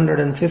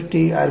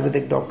 150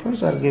 Ayurvedic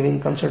doctors are giving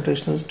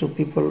consultations to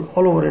people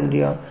all over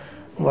India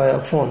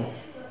via phone.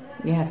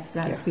 Yes,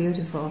 that's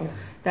beautiful. Yeah.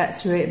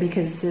 That's right,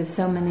 because there's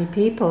so many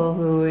people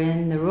who are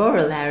in the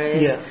rural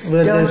areas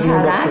where don't have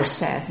no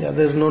access. Yeah,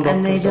 there's no doctors.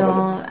 And they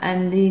don't.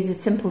 And these are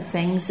simple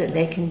things that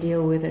they can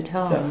deal with at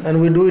home. Yeah,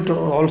 and we do it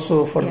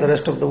also for the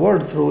rest of the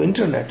world through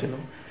internet.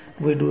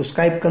 We do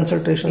Skype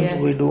consultations.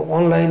 We do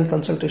online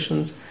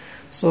consultations.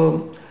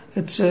 So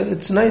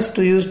it's nice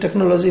to use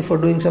technology for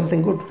doing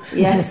something good.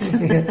 Yes.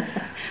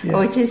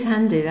 Oh, it is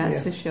handy, that's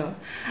for sure.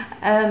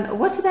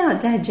 What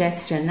about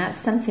digestion? That's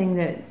something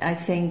that I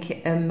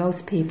think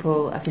most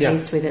people are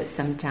faced with at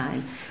some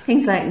time.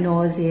 Things like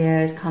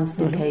nausea,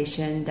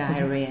 constipation,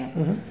 diarrhea.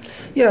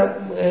 Yeah,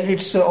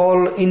 it's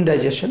all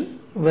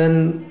indigestion.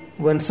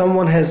 When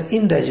someone has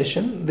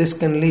indigestion, this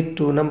can lead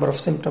to a number of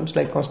symptoms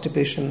like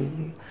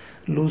constipation,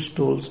 loose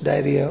stools,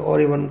 diarrhea, or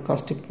even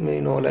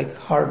like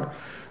hard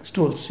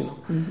stools,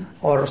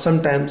 or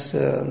sometimes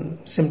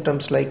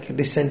symptoms like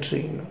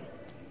dysentery,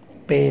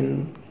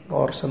 pain,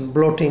 or some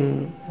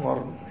bloating,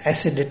 or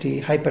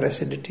acidity,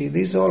 hyperacidity.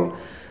 These all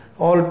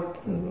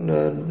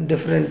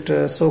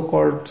different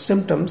so-called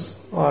symptoms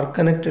are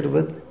connected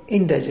with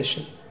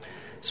indigestion.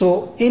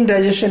 So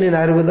indigestion in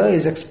Ayurveda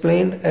is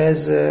explained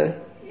as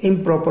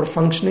improper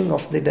functioning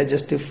of the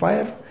digestive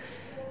fire,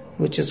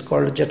 which is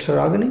called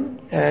Jaఠaragni.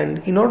 And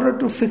in order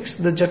to fix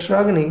the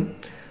Jaఠaragni,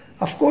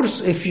 of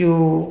course, if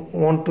you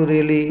want to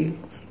really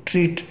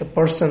treat a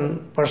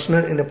person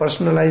in a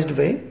personalized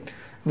way,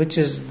 which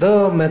is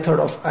the method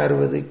of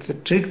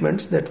Ayurvedic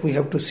treatments, that we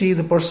have to see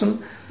the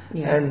person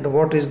and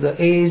what is the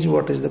age,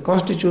 what is the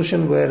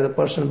constitution, where the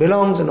person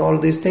belongs, and all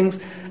these things,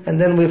 and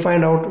then we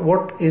find out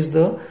what is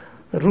the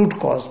root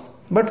cause.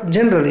 But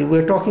generally, we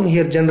are talking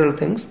here general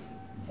things.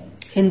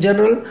 In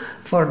general,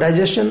 for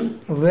digestion,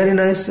 very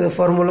nice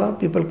formula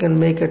people can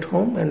make at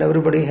home, and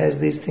everybody has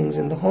these things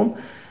in the home.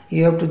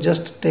 You have to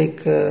just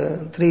take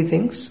 3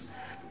 things: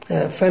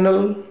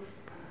 fennel,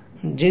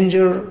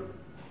 ginger,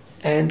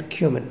 and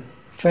cumin.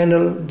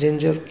 Fennel,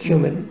 ginger,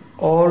 cumin,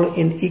 all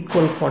in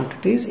equal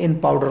quantities in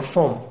powder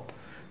form.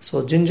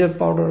 So ginger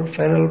powder,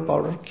 fennel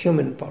powder,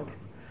 cumin powder,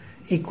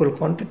 equal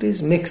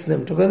quantities, mix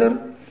them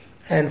together,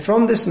 and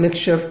from this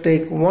mixture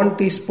take 1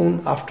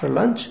 teaspoon after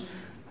lunch,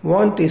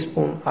 1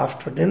 teaspoon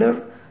after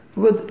dinner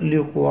with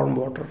lukewarm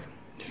water.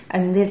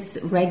 And this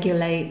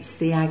regulates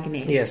the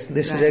Agni. Yes,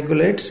 this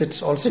regulates.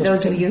 It's also... For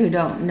those of you who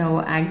don't know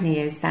what Agni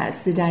is,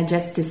 that's the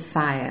digestive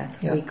fire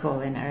we call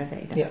in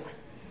Ayurveda. Yeah.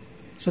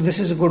 So this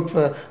is a good...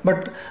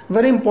 but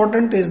very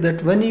important is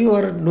that when you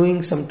are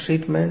doing some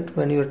treatment,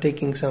 when you are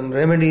taking some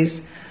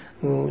remedies,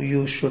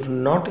 you should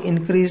not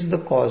increase the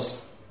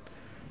cause.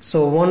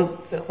 So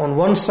on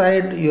one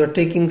side you are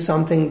taking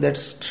something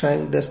that's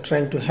trying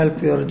to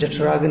help your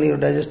Jaఠaragni or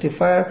digestive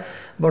fire,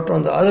 but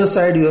on the other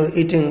side you are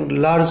eating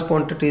large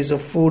quantities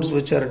of foods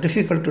which are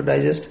difficult to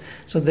digest,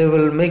 so they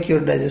will make your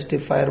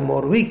digestive fire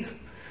more weak.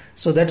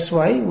 So that's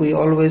why we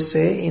always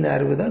say in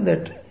Ayurveda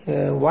that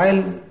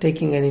while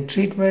taking any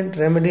treatment,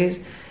 remedies,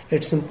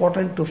 it's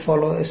important to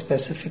follow a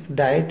specific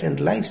diet and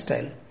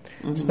lifestyle.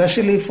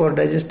 Especially for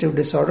digestive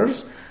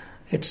disorders,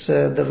 it's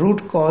the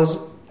root cause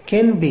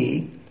can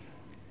be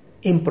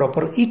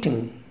improper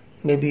eating.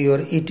 Maybe you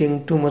are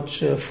eating too much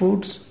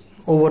foods,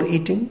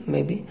 overeating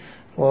maybe,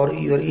 or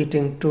you are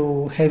eating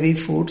too heavy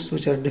foods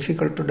which are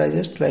difficult to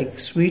digest, like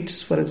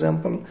sweets, for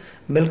example,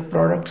 milk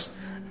products,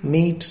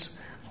 meats,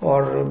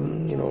 or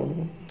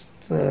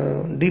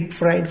deep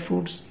fried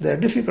foods, they are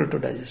difficult to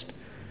digest.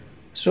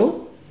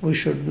 So we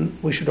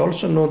should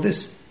also know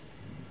this.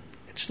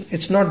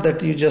 It's not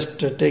that you just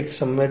take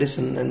some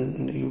medicine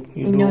and you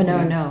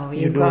No.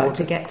 You've got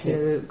to get to the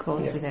root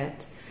cause of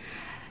it.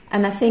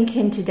 And I think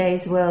in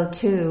today's world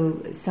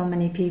too, so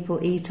many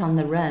people eat on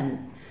the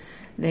run.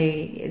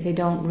 They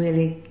don't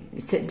really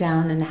sit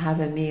down and have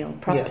a meal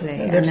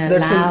properly and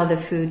allow the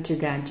food to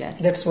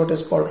digest. That's what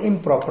is called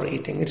improper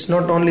eating. It's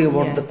not only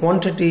about the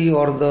quantity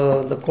or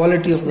the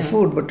quality of the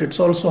food, but it's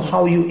also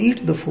how you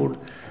eat the food,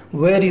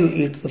 where you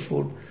eat the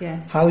food,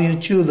 how you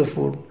chew the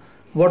food,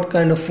 what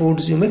kind of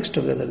foods you mix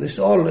together. It's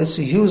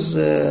a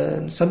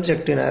huge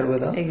subject in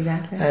Ayurveda.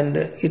 Exactly. And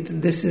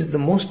this is the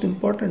most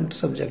important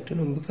subject,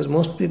 because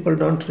most people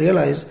don't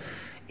realize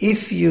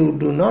if you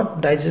do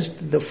not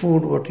digest the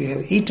food what you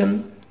have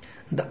eaten,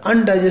 the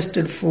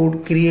undigested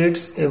food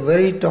creates a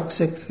very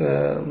toxic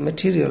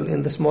material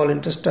in the small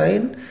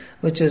intestine,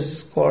 which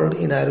is called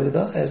in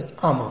Ayurveda as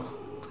ama.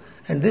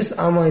 And this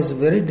ama is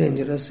very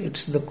dangerous.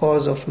 It's the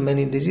cause of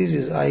many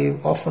diseases. I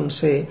often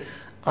say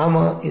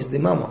ama is the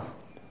mama.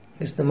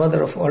 It's the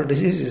mother of all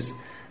diseases,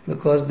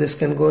 because this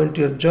can go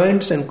into your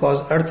joints and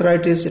cause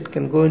arthritis. It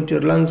can go into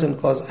your lungs and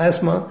cause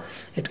asthma.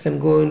 It can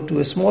go into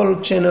a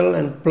small channel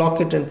and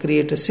block it and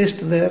create a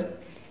cyst there.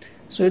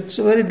 So it's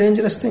a very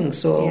dangerous thing.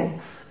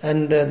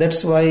 And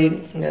that's why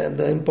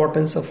the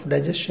importance of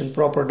digestion,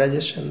 proper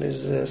digestion,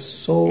 is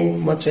so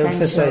much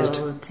emphasized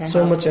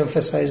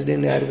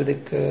in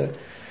Ayurvedic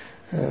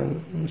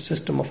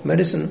system of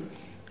medicine.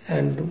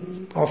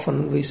 And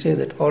often we say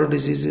that all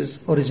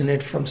diseases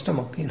originate from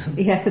stomach.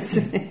 Yes,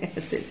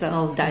 it's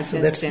all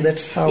digestion. So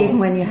that's how. Even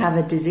when you have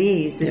a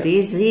disease, the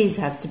disease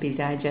has to be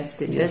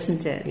digested,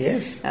 doesn't it?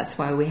 Yes. That's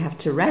why we have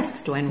to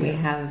rest when we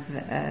have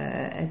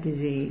a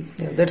disease.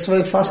 Yeah, that's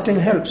why fasting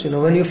helps.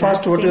 When you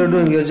fast, what you're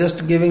doing, you're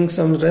just giving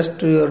some rest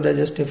to your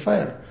digestive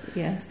fire.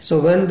 Yes. So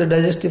when the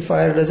digestive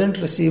fire doesn't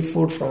receive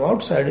food from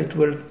outside, it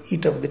will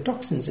eat up the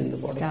toxins in the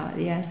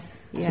body.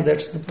 Yes. So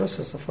that's the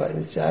process of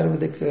it's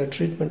Ayurvedic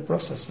treatment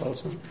process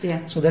also.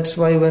 Yes. So that's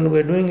why when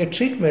we're doing a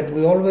treatment,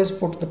 we always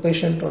put the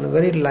patient on a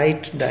very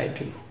light diet,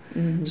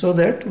 so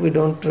that we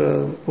don't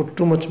put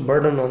too much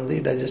burden on the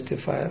digestive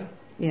fire.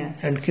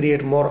 Yes. And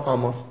create more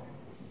ama.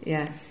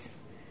 Yes.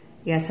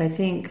 I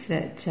think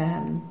that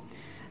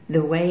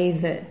the way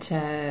that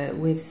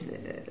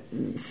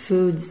with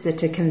foods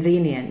that are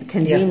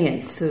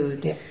convenience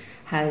food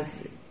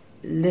has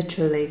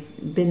literally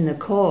been the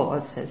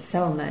cause of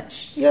so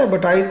much. Yeah,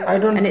 but I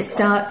don't... And it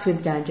starts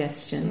with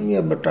digestion.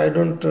 Yeah, but I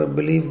don't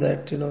believe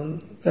that,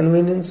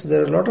 convenience,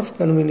 there are a lot of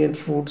convenient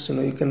foods,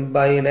 you can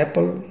buy an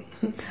apple.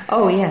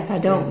 Oh, yes, I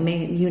don't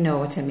mean, you know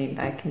what I mean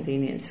by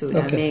convenience food.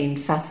 Okay. I mean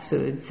fast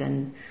foods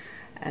and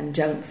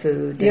junk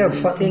food and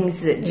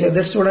things that just... Yeah,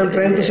 that's what I'm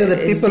trying to say,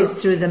 that people... just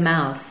through the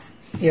mouth.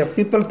 Yeah,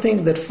 people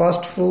think that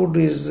fast food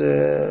is...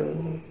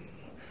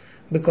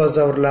 because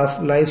our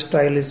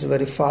lifestyle is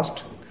very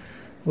fast.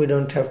 We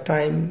don't have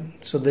time,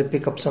 so they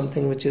pick up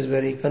something which is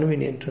very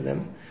convenient to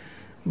them.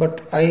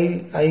 But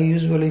I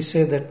usually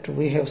say that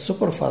we have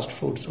super fast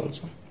foods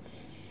also.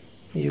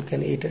 You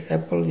can eat an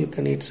apple, you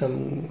can eat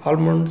some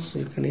almonds,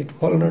 you can eat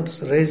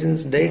walnuts,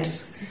 raisins,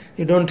 dates. Yes.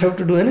 You don't have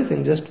to do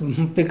anything, just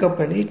pick up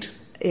and eat.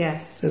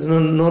 Yes. There's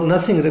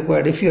nothing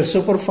required. If you're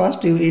super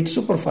fast, you eat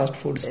super fast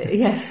foods.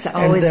 Yes,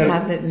 always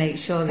make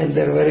sure that and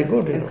they're very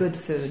good, a good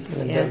food.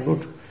 And they're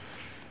good.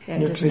 Yeah,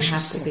 it doesn't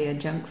have to be a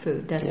junk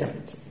food, does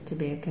it? To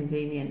be a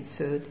convenience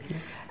food.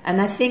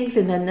 And I think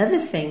that another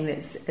thing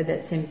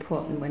that's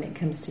important when it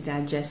comes to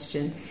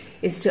digestion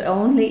is to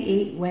only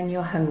eat when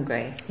you're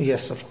hungry.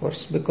 Yes, of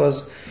course,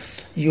 because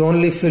you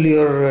only fill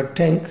your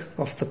tank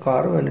of the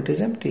car when it is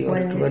empty or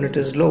when it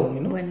is low.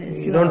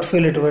 You don't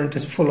fill it when it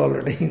is full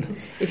already.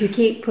 If you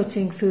keep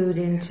putting food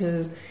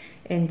into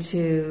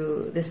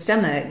the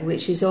stomach,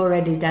 which is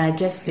already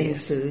digesting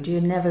food, you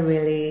never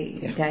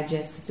really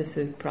digest the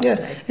food properly.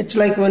 Yeah, it's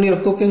like when you're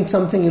cooking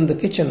something in the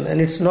kitchen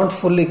and it's not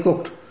fully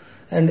cooked.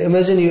 And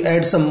imagine you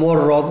add some more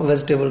raw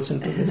vegetables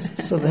into this.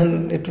 So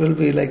then it will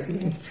be like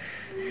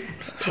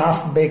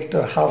half baked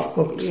or half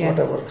cooked,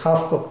 whatever,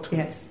 half cooked.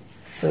 Yes.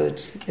 So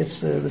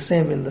it's the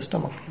same in the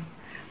stomach.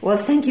 Well,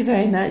 thank you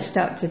very much,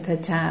 Dr.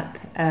 Pratap.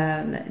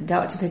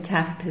 Dr.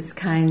 Pratap has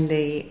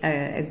kindly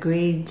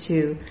agreed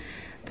to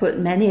put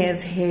many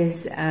of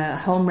his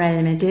home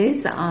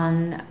remedies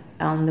on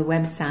the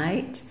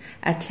website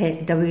at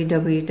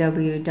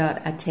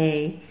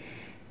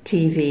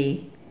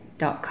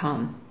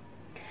www.attainable.com.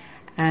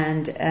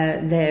 And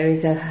there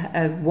is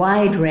a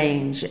wide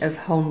range of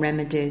home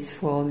remedies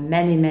for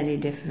many, many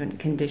different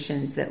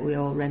conditions that we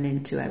all run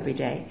into every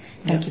day.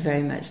 Thank you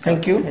very much,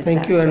 Dr. Pratap.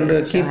 Thank you,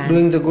 and keep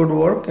doing the good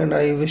work, and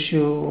I wish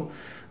you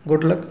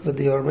good luck with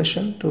your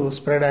mission to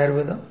spread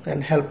Ayurveda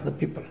and help the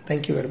people.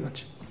 Thank you very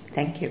much.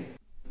 Thank you.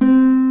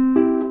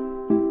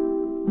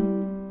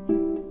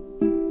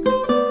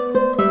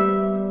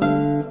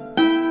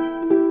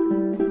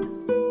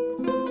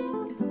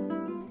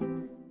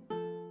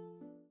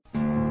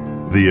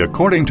 The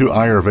According to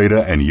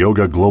Ayurveda and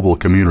Yoga Global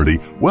Community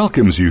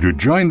welcomes you to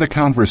join the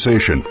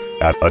conversation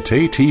at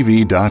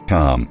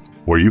attainable.com,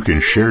 where you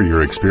can share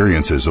your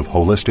experiences of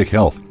holistic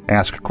health,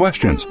 ask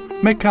questions,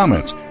 make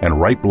comments,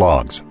 and write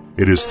blogs.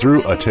 It is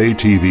through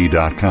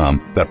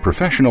attainable.com that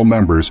professional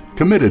members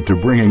committed to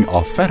bringing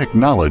authentic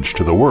knowledge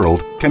to the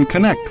world can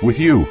connect with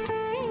you.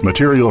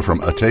 Material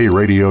from Atai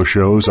radio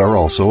shows are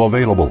also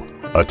available.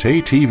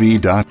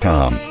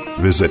 attainable.com.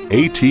 Visit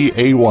ataytv.com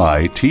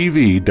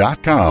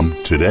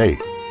today.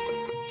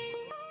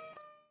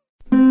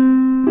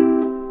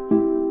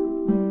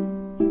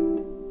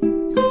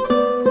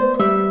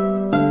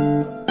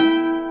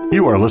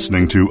 You are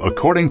listening to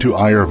According to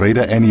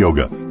Ayurveda and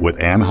Yoga with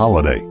Ann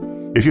Holliday.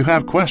 If you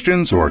have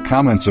questions or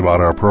comments about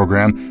our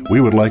program,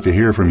 we would like to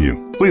hear from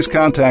you. Please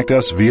contact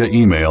us via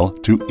email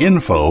to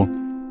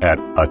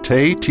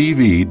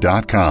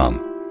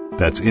info@attainable.com.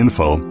 That's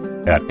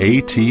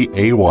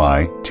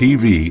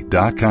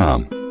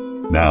info@attainable.com.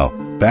 Now,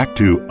 back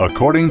to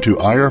According to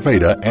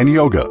Ayurveda and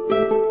Yoga.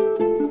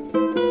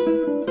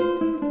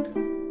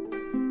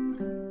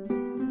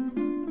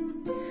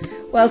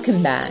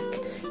 Welcome back.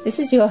 This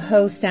is your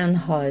host, Anne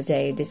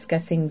Holliday,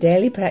 discussing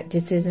daily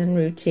practices and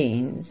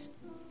routines.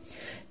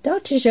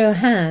 Dr.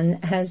 Johan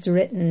has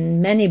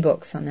written many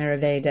books on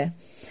Ayurveda,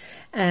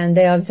 and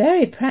they are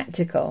very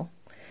practical.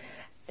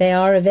 They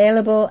are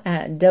available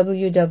at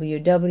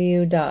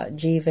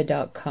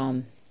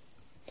www.jiva.com.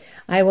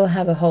 I will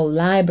have a whole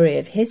library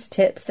of his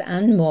tips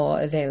and more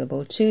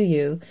available to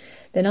you.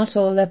 They're not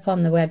all up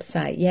on the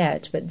website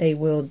yet, but they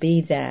will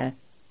be there.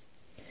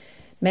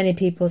 Many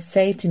people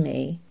say to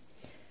me,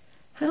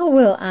 "How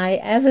will I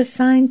ever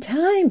find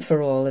time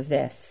for all of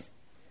this?"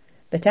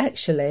 But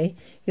actually,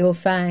 you'll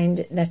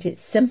find that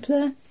it's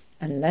simpler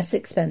and less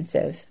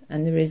expensive,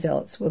 and the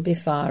results will be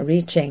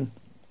far-reaching.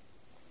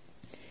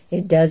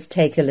 It does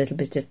take a little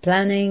bit of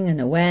planning and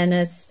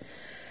awareness,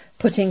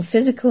 putting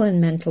physical and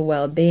mental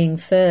well-being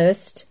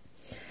first,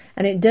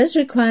 and it does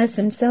require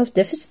some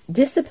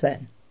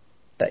self-discipline,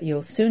 but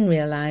you'll soon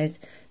realize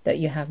that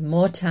you have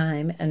more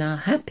time and are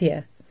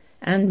happier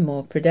and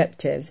more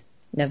productive,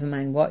 never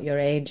mind what your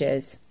age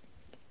is.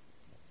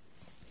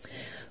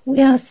 We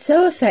are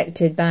so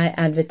affected by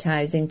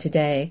advertising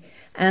today,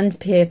 and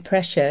peer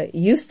pressure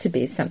used to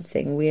be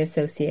something we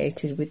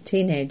associated with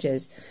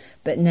teenagers,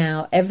 but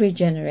now every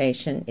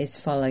generation is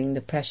following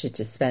the pressure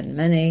to spend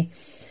money,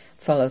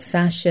 follow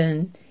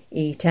fashion,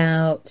 eat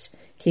out,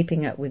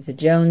 keeping up with the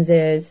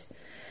Joneses.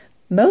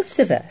 Most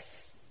of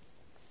us,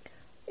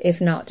 if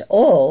not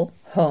all,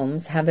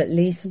 homes have at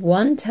least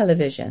one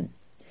television,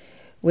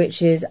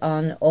 which is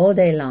on all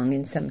day long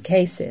in some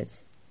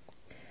cases,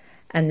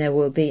 and there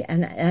will be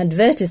an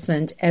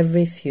advertisement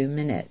every few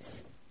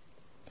minutes.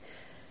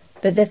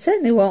 But there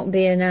certainly won't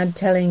be an ad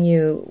telling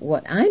you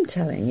what I'm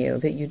telling you,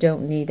 that you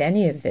don't need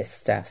any of this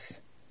stuff.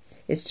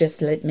 It's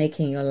just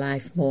making your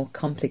life more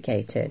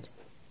complicated.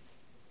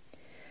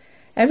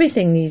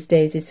 Everything these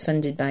days is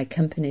funded by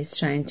companies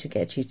trying to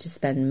get you to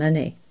spend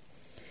money,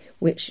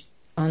 which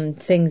on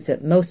things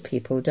that most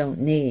people don't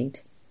need.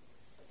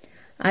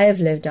 I have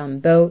lived on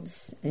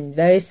boats in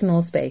very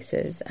small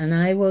spaces, and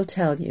I will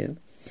tell you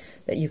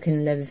that you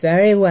can live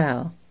very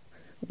well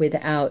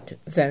without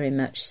very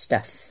much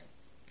stuff.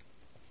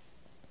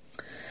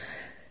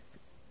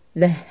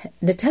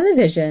 The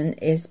television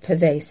is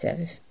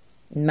pervasive,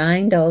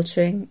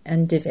 mind-altering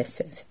and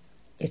divisive.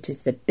 It is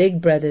the big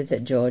brother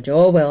that George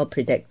Orwell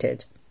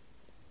predicted.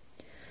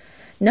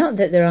 Not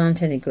that there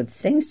aren't any good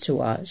things to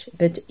watch,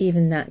 but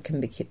even that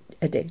can be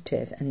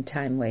addictive and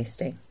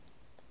time-wasting.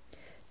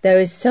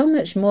 There is so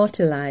much more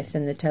to life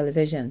than the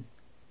television.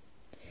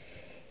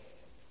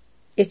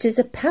 It is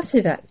a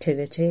passive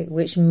activity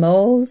which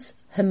molds,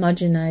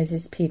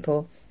 homogenizes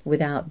people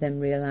without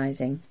them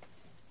realizing.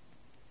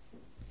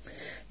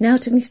 Now,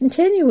 to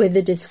continue with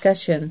the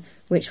discussion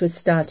which was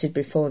started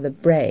before the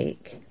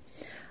break,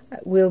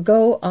 we'll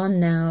go on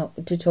now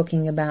to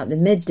talking about the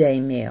midday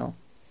meal,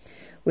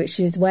 which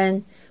is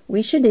when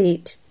we should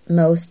eat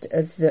most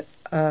of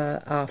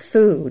our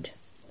food.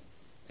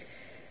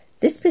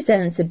 This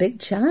presents a big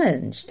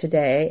challenge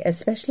today,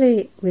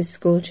 especially with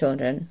school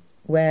children,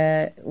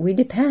 where we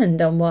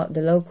depend on what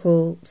the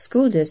local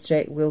school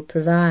district will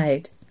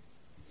provide.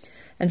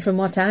 And from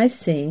what I've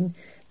seen,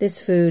 this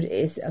food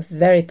is of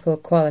very poor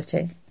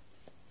quality.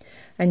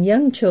 And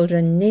young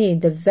children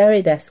need the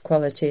very best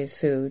quality of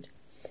food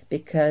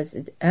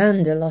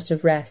and a lot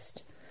of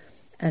rest.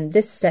 And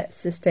this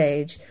sets the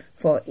stage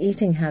for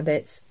eating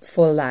habits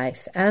for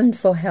life and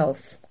for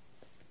health.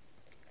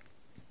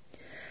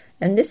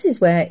 And this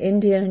is where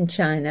India and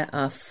China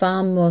are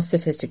far more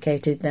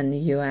sophisticated than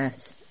the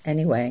US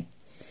anyway.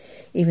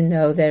 Even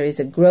though there is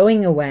a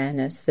growing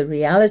awareness, the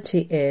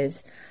reality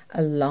is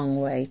a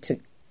long way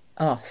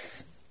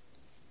off.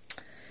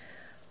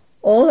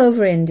 All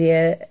over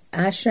India,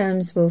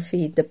 ashrams will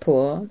feed the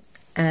poor,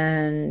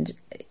 and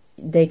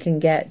they can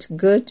get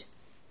good,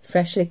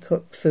 freshly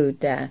cooked food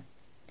there.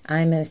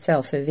 I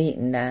myself have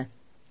eaten there.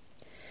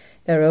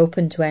 They're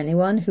open to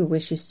anyone who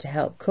wishes to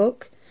help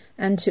cook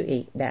and to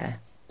eat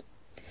there.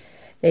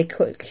 They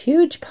cook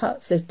huge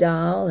pots of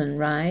dal and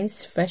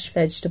rice, fresh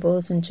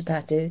vegetables and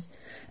chapatis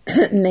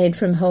made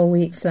from whole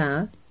wheat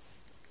flour.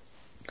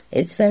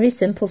 It's very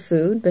simple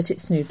food, but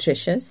it's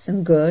nutritious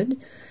and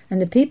good, and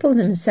the people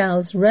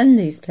themselves run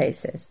these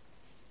places.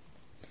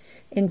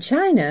 In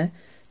China,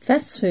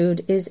 fast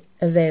food is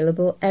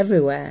available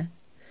everywhere,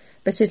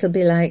 but it'll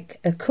be like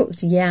a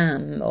cooked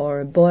yam or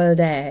a boiled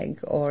egg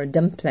or a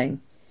dumpling,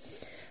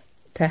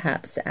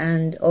 perhaps,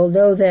 and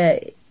although there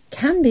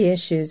can be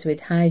issues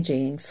with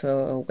hygiene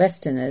for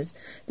Westerners,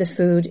 the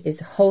food is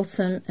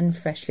wholesome and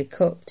freshly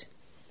cooked.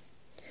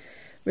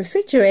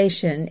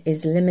 Refrigeration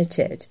is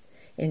limited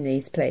in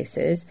these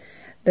places,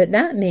 but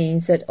that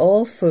means that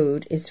all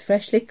food is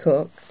freshly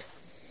cooked,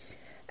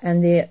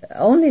 and the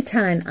only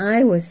time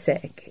I was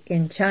sick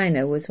in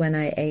China was when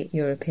I ate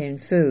European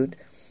food,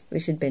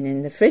 which had been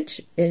in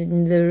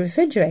the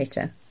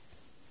refrigerator.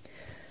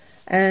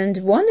 And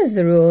one of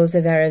the rules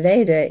of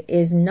Ayurveda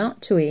is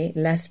not to eat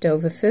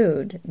leftover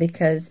food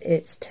because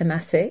it's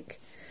tamasic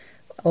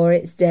or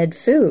it's dead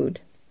food.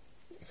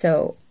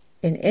 So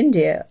in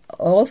India,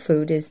 all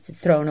food is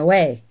thrown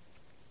away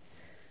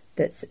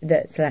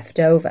that's left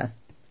over.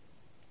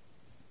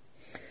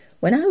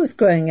 When I was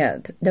growing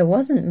up, there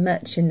wasn't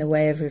much in the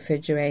way of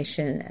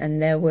refrigeration,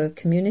 and there were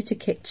community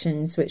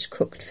kitchens which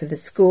cooked for the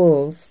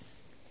schools.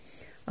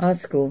 Our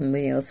school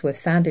meals were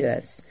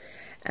fabulous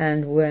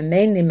and were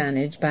mainly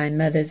managed by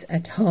mothers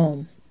at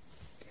home.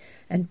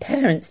 And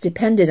parents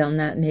depended on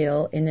that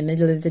meal in the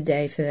middle of the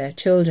day for their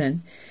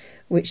children,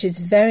 which is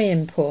very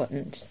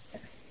important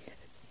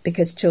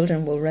because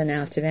children will run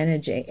out of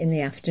energy in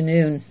the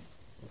afternoon.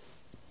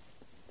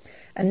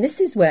 And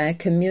this is where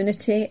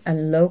community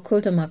and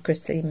local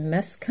democracy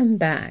must come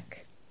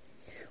back,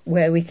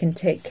 where we can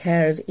take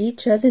care of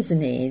each other's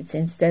needs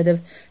instead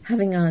of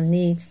having our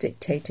needs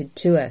dictated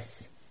to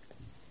us.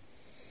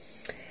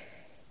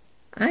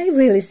 I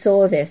really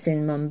saw this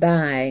in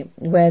Mumbai,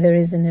 where there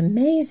is an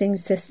amazing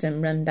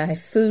system run by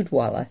food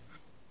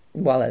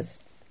wallahs.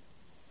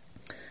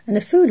 And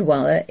a food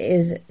wallah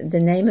is the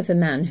name of a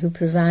man who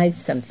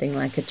provides something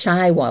like a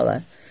chai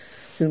wallah,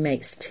 who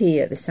makes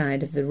tea at the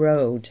side of the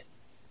road.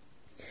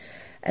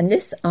 And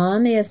this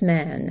army of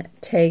men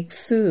take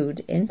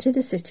food into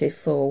the city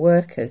for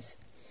workers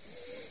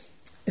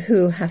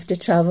who have to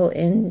travel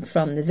in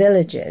from the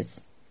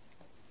villages.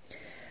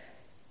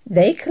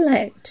 They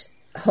collect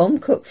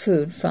home-cooked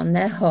food from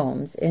their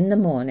homes in the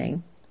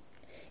morning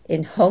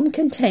in home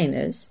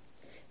containers,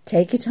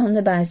 take it on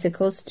the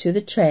bicycles to the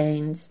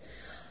trains.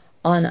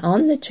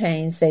 On the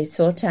trains, they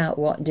sort out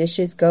what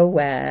dishes go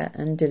where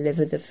and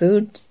deliver the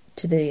food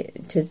to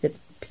the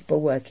people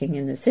working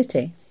in the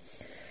city.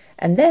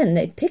 And then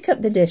they pick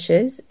up the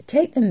dishes,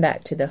 take them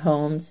back to the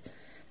homes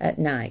at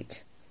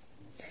night.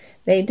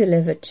 They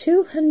deliver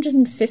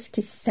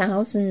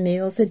 250,000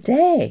 meals a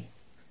day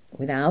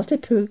without a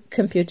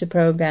computer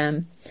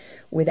program,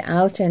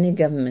 without any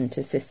government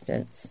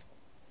assistance.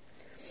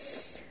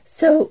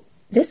 So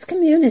this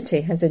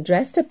community has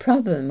addressed a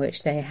problem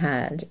which they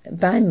had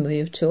by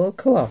mutual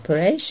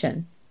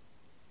cooperation.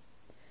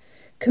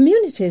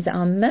 Communities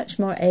are much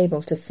more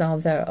able to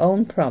solve their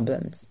own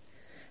problems,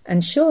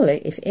 and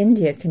surely if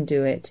India can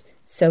do it,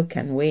 so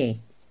can we.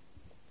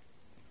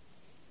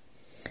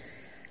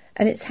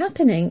 And it's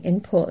happening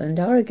in Portland,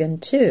 Oregon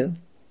too.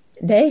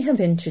 They have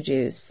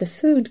introduced the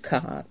food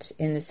cart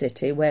in the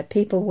city, where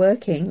people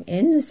working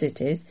in the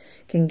cities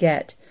can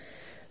get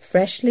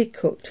freshly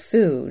cooked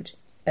food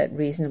at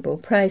reasonable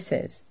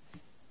prices.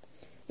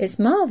 It's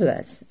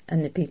marvellous,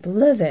 and the people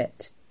love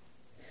it.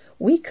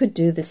 We could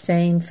do the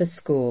same for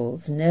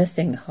schools,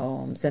 nursing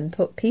homes, and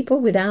put people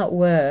without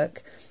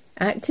work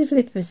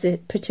actively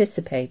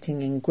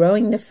participating in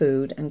growing the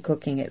food and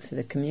cooking it for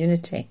the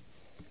community.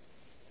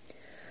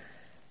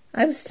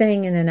 I was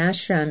staying in an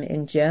ashram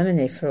in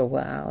Germany for a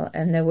while,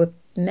 and there were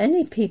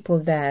many people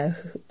there,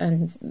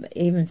 and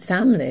even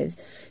families,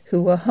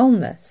 who were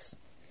homeless.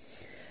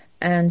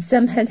 And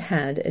some had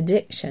had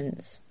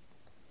addictions.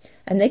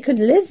 And they could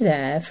live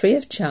there free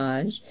of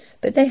charge,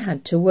 but they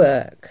had to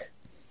work.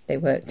 They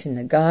worked in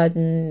the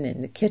garden,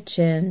 in the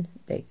kitchen,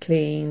 they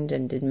cleaned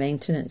and did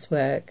maintenance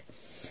work.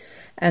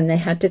 And they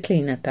had to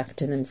clean up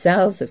after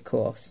themselves, of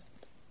course.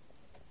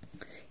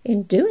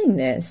 In doing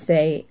this,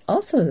 they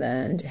also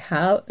learned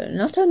how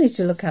not only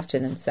to look after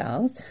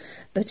themselves,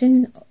 but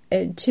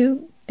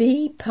to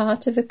be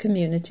part of a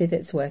community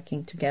that's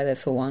working together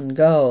for one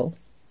goal.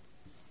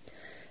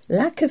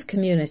 Lack of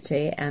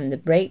community and the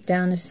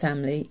breakdown of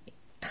family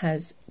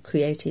has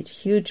created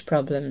huge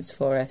problems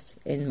for us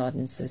in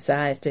modern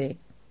society.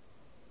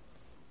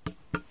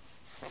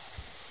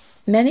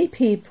 Many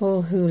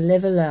people who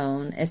live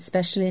alone,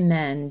 especially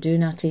men, do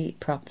not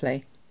eat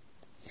properly.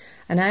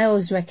 And I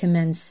always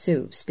recommend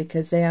soups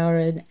because they are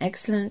an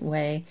excellent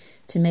way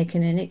to make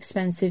an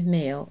inexpensive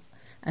meal,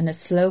 and a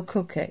slow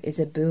cooker is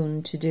a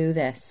boon to do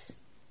this.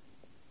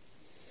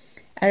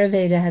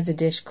 Ayurveda has a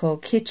dish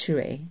called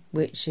khichdi,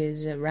 which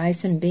is a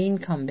rice and bean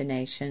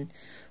combination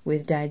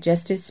with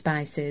digestive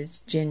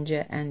spices,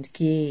 ginger and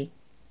ghee.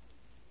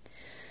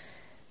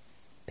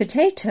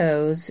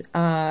 Potatoes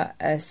are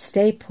a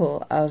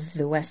staple of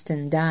the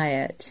Western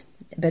diet,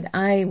 but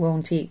I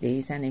won't eat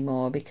these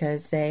anymore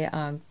because they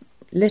are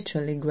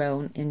literally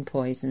grown in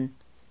poison.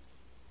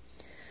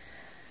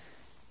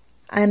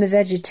 I'm a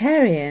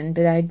vegetarian,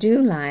 but I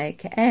do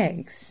like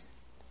eggs.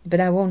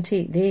 But I won't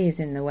eat these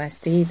in the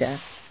West either,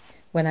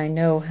 when I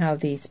know how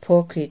these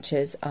poor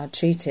creatures are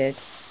treated.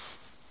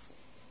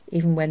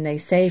 Even when they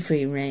say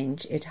free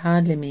range, it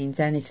hardly means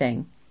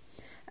anything.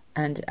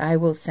 And I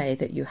will say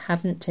that you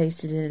haven't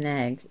tasted an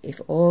egg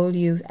if all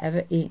you've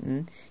ever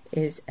eaten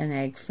is an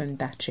egg from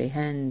battery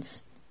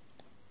hens.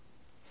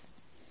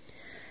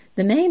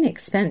 The main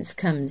expense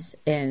comes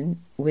in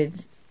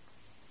with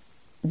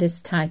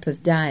this type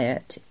of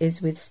diet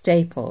is with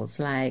staples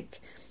like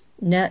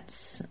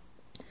nuts,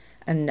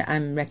 and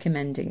I'm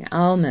recommending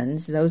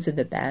almonds, those are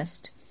the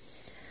best.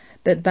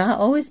 But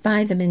always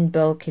buy them in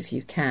bulk if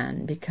you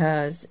can,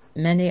 because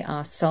many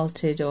are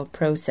salted or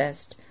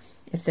processed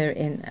if they're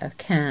in a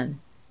can.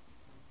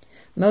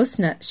 Most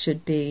nuts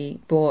should be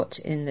bought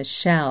in the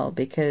shell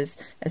because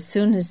as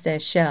soon as they're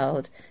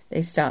shelled,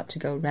 they start to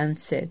go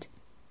rancid.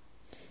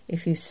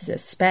 If you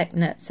suspect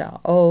nuts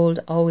are old,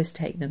 always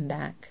take them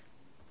back.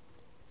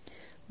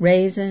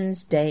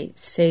 Raisins,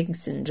 dates,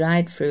 figs and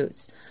dried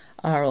fruits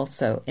are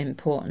also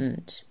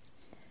important.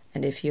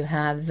 And if you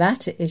have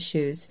vata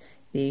issues,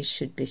 these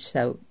should be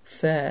soaked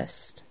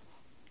first.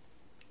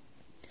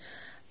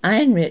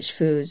 Iron-rich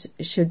foods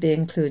should be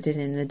included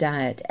in the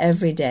diet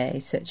every day,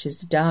 such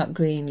as dark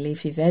green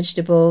leafy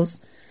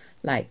vegetables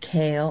like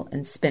kale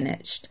and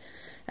spinach,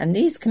 and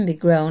these can be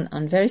grown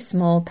on very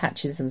small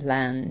patches of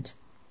land.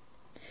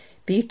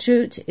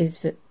 Beetroot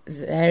is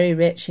very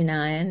rich in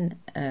iron,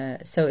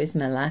 so is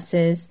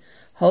molasses,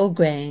 whole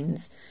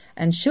grains,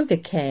 and sugar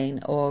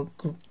cane or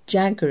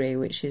jaggery,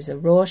 which is a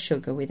raw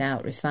sugar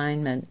without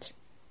refinement.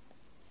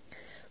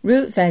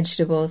 Root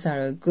vegetables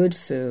are a good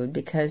food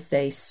because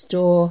they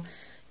store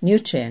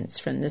nutrients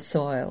from the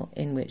soil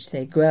in which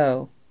they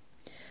grow.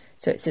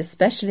 So it's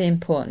especially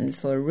important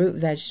for root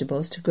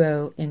vegetables to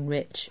grow in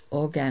rich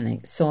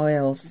organic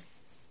soils.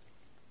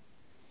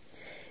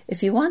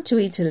 If you want to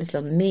eat a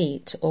little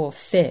meat or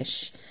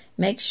fish,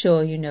 make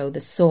sure you know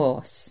the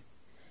source.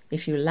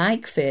 If you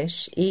like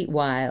fish, eat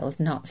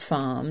wild, not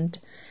farmed,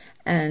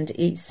 and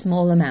eat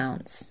small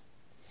amounts.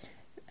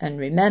 And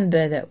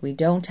remember that we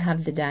don't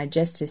have the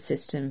digestive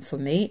system for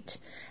meat,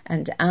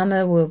 and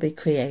ama will be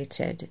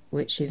created,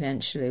 which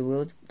eventually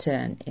will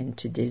turn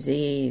into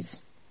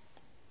disease.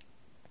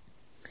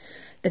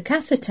 The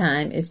kapha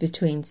time is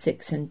between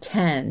 6 and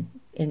 10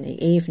 in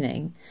the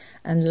evening,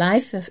 and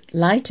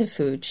lighter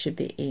food should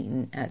be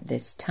eaten at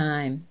this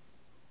time.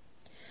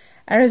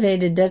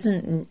 Ayurveda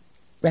doesn't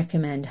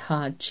recommend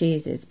hard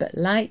cheeses, but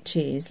light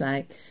cheese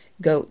like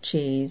goat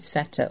cheese,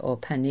 feta or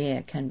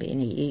paneer can be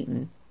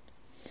eaten.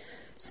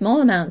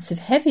 Small amounts of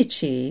heavy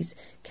cheese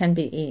can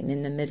be eaten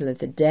in the middle of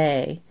the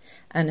day,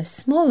 and a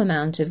small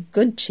amount of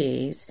good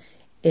cheese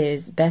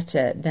is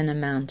better than a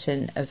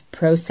mountain of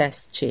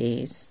processed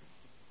cheese.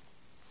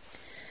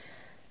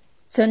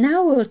 So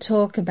now we'll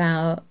talk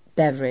about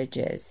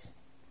beverages.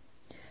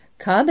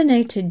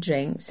 Carbonated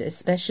drinks,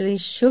 especially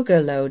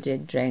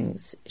sugar-loaded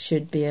drinks,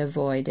 should be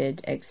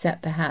avoided,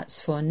 except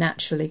perhaps for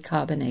naturally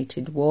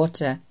carbonated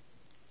water.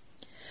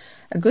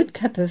 A good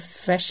cup of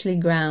freshly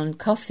ground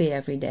coffee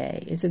every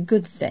day is a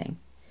good thing,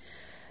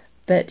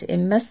 but it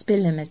must be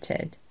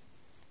limited.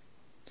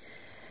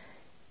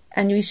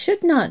 And we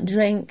should not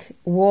drink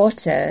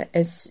water,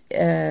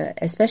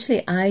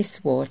 especially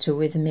ice water,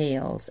 with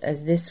meals,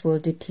 as this will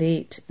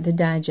deplete the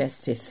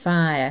digestive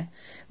fire,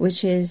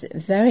 which is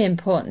very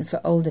important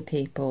for older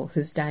people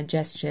whose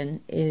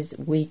digestion is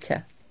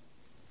weaker.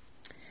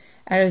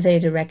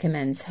 Ayurveda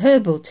recommends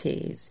herbal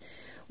teas,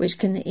 which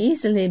can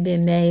easily be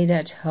made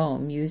at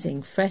home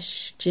using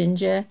fresh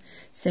ginger,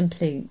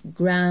 simply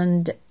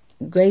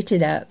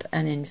grated up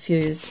and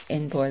infused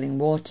in boiling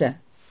water.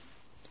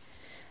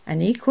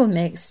 An equal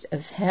mix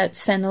of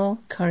fennel,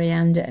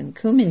 coriander and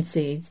cumin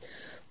seeds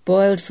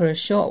boiled for a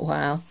short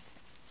while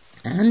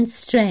and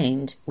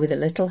strained with a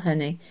little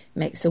honey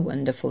makes a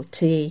wonderful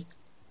tea.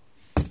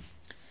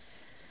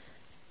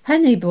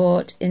 Honey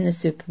bought in the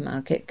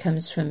supermarket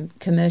comes from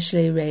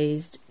commercially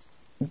raised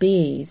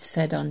bees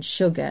fed on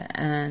sugar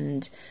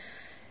and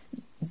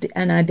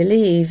I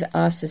believe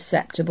are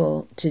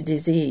susceptible to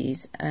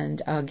disease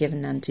and are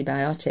given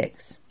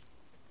antibiotics.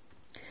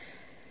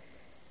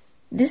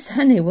 This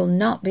honey will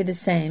not be the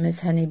same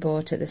as honey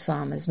bought at the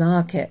farmer's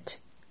market,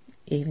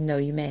 even though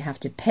you may have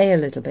to pay a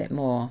little bit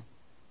more.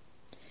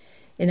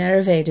 In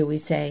Ayurveda we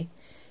say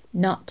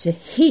not to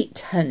heat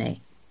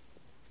honey.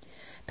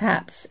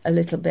 Perhaps a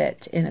little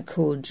bit in a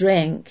cool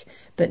drink,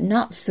 but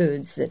not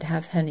foods that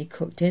have honey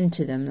cooked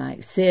into them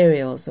like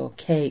cereals or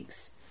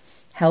cakes,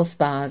 health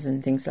bars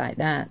and things like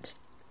that.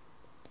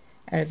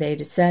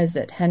 Ayurveda says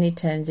that honey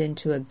turns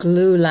into a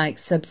glue-like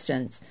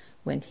substance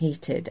when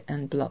heated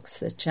and blocks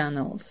the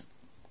channels.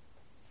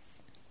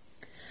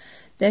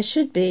 There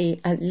should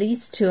be at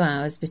least 2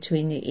 hours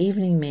between the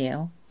evening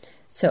meal,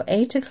 so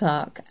 8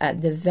 o'clock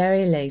at the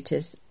very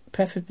latest,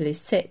 preferably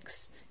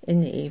 6,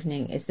 in the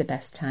evening is the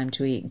best time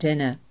to eat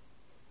dinner.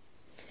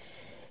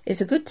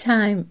 It's a good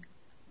time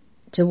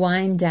to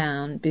wind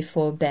down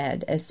before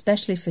bed,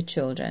 especially for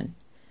children.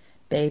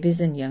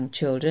 Babies and young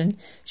children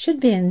should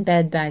be in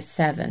bed by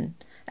 7,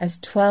 as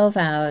 12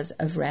 hours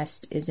of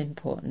rest is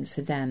important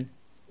for them.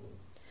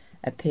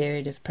 A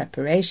period of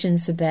preparation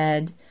for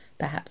bed,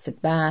 perhaps a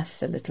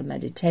bath, a little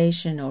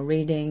meditation or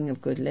reading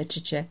of good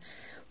literature,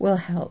 will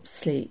help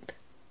sleep.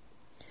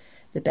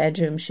 The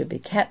bedroom should be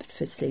kept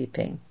for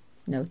sleeping.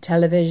 No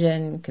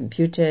television,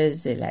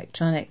 computers,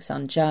 electronics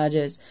on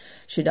chargers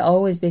should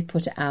always be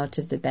put out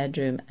of the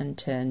bedroom and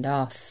turned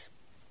off.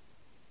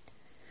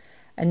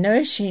 A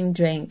nourishing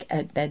drink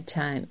at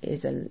bedtime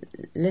is a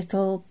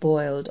little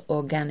boiled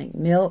organic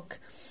milk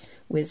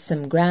with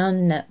some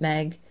ground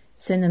nutmeg,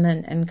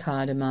 cinnamon and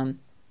cardamom.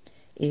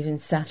 Even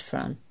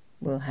saffron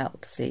will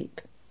help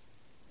sleep.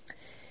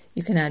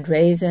 You can add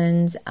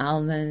raisins,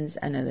 almonds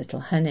and a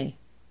little honey.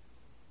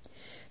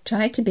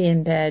 Try to be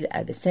in bed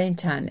at the same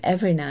time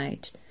every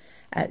night,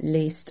 at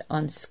least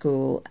on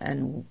school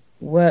and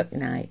work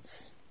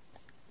nights.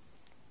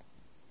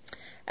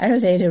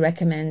 Ayurveda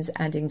recommends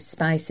adding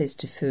spices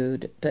to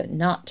food, but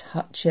not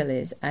hot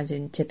chilies as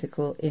in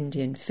typical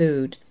Indian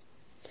food.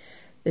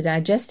 The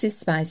digestive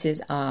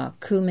spices are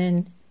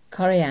cumin,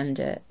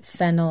 coriander,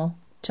 fennel,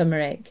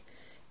 turmeric,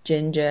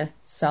 ginger,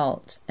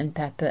 salt and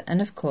pepper,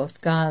 and of course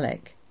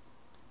garlic.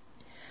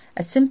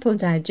 A simple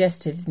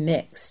digestive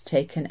mix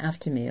taken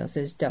after meals,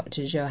 as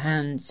Dr.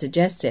 Johan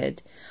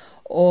suggested,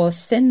 or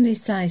thinly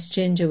sliced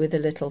ginger with a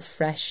little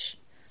fresh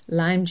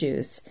lime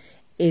juice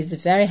is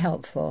very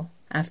helpful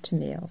after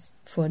meals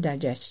for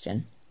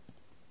digestion.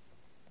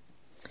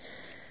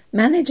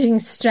 Managing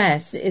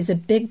stress is a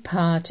big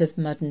part of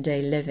modern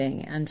day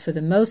living, and for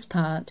the most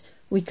part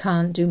we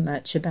can't do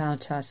much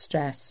about our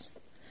stress,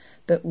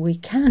 but we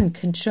can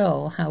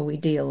control how we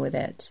deal with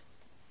it.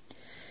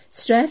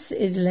 Stress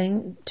is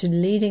linked to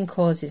leading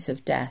causes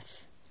of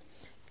death,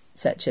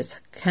 such as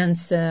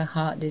cancer,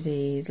 heart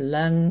disease,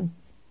 lung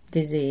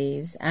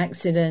disease,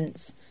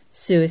 accidents,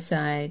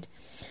 suicide,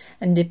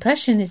 and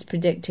depression is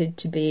predicted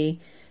to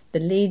be the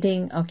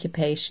leading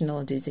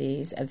occupational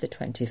disease of the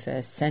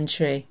 21st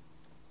century.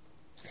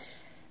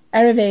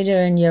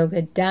 Ayurveda and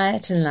yoga,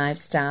 diet and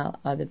lifestyle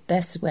are the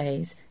best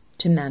ways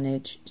to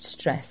manage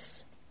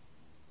stress.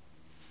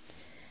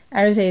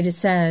 Ayurveda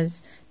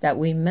says that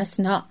we must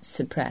not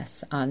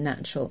suppress our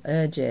natural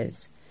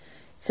urges,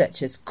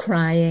 such as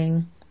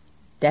crying,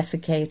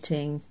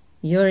 defecating,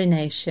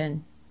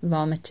 urination,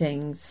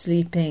 vomiting,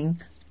 sleeping,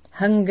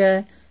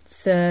 hunger,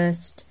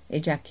 thirst,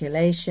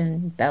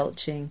 ejaculation,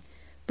 belching,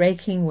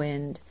 breaking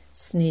wind,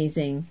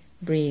 sneezing,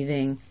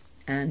 breathing,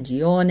 and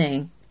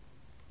yawning.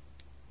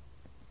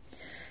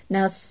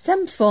 Now,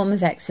 some form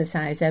of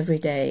exercise every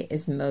day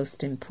is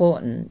most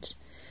important.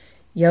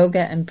 Yoga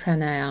and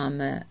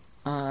pranayama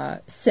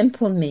are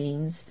simple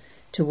means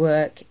to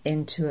work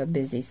into a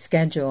busy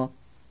schedule.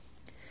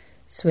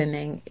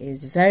 Swimming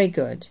is very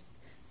good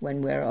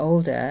when we're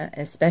older,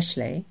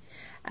 especially,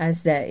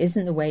 as there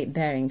isn't the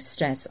weight-bearing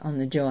stress on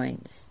the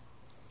joints.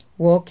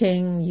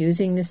 Walking,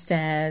 using the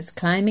stairs,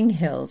 climbing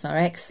hills are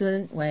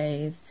excellent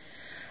ways,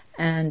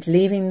 and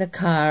leaving the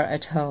car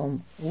at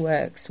home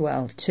works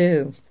well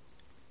too.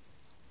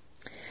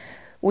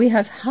 We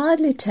have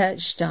hardly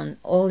touched on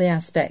all the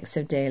aspects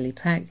of daily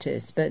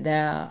practice, but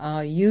there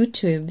are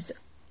YouTubes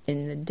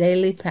in the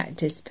daily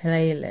practice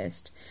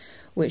playlist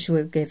which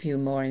will give you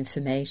more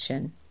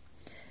information.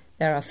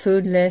 There are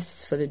food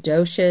lists for the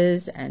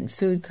doshas and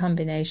food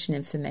combination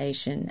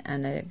information,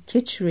 and a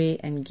khichdi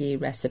and ghee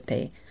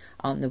recipe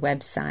on the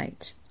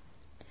website.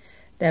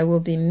 There will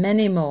be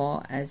many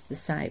more as the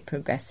site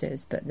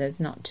progresses, but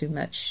there's not too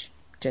much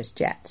just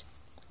yet.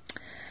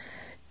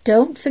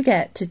 Don't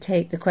forget to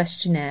take the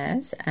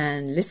questionnaires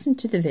and listen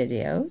to the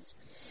videos.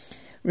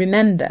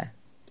 Remember,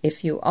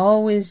 if you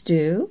always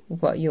do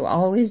what you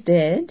always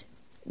did,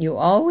 you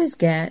always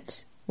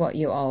get what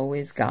you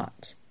always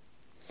got.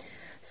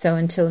 So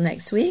until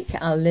next week,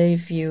 I'll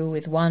leave you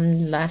with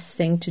one last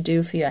thing to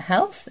do for your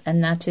health,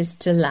 and that is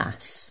to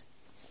laugh.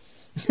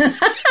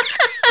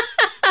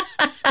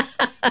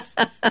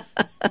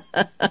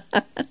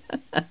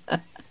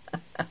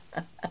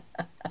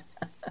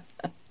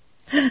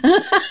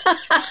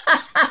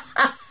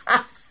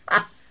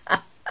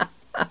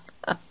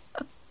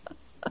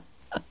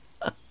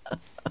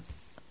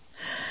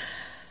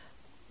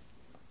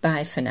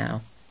 Bye for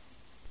now.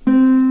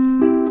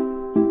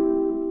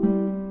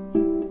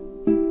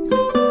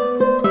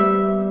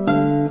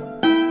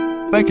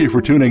 Thank you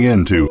for tuning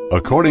in to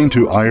According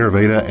to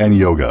Ayurveda and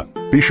Yoga.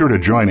 Be sure to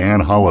join Ann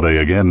Holliday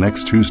again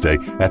next Tuesday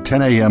at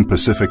 10 a.m.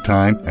 Pacific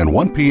Time and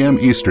 1 p.m.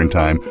 Eastern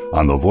Time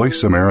on the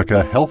Voice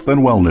America Health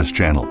and Wellness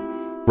Channel.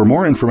 For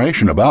more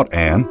information about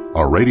Ann,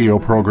 our radio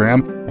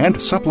program,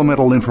 and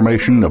supplemental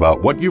information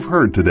about what you've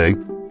heard today,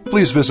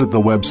 please visit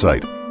the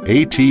website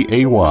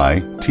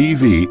ataytv.com.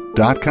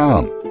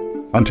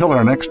 Until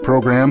our next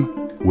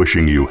program,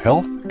 wishing you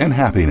health and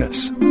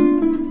happiness.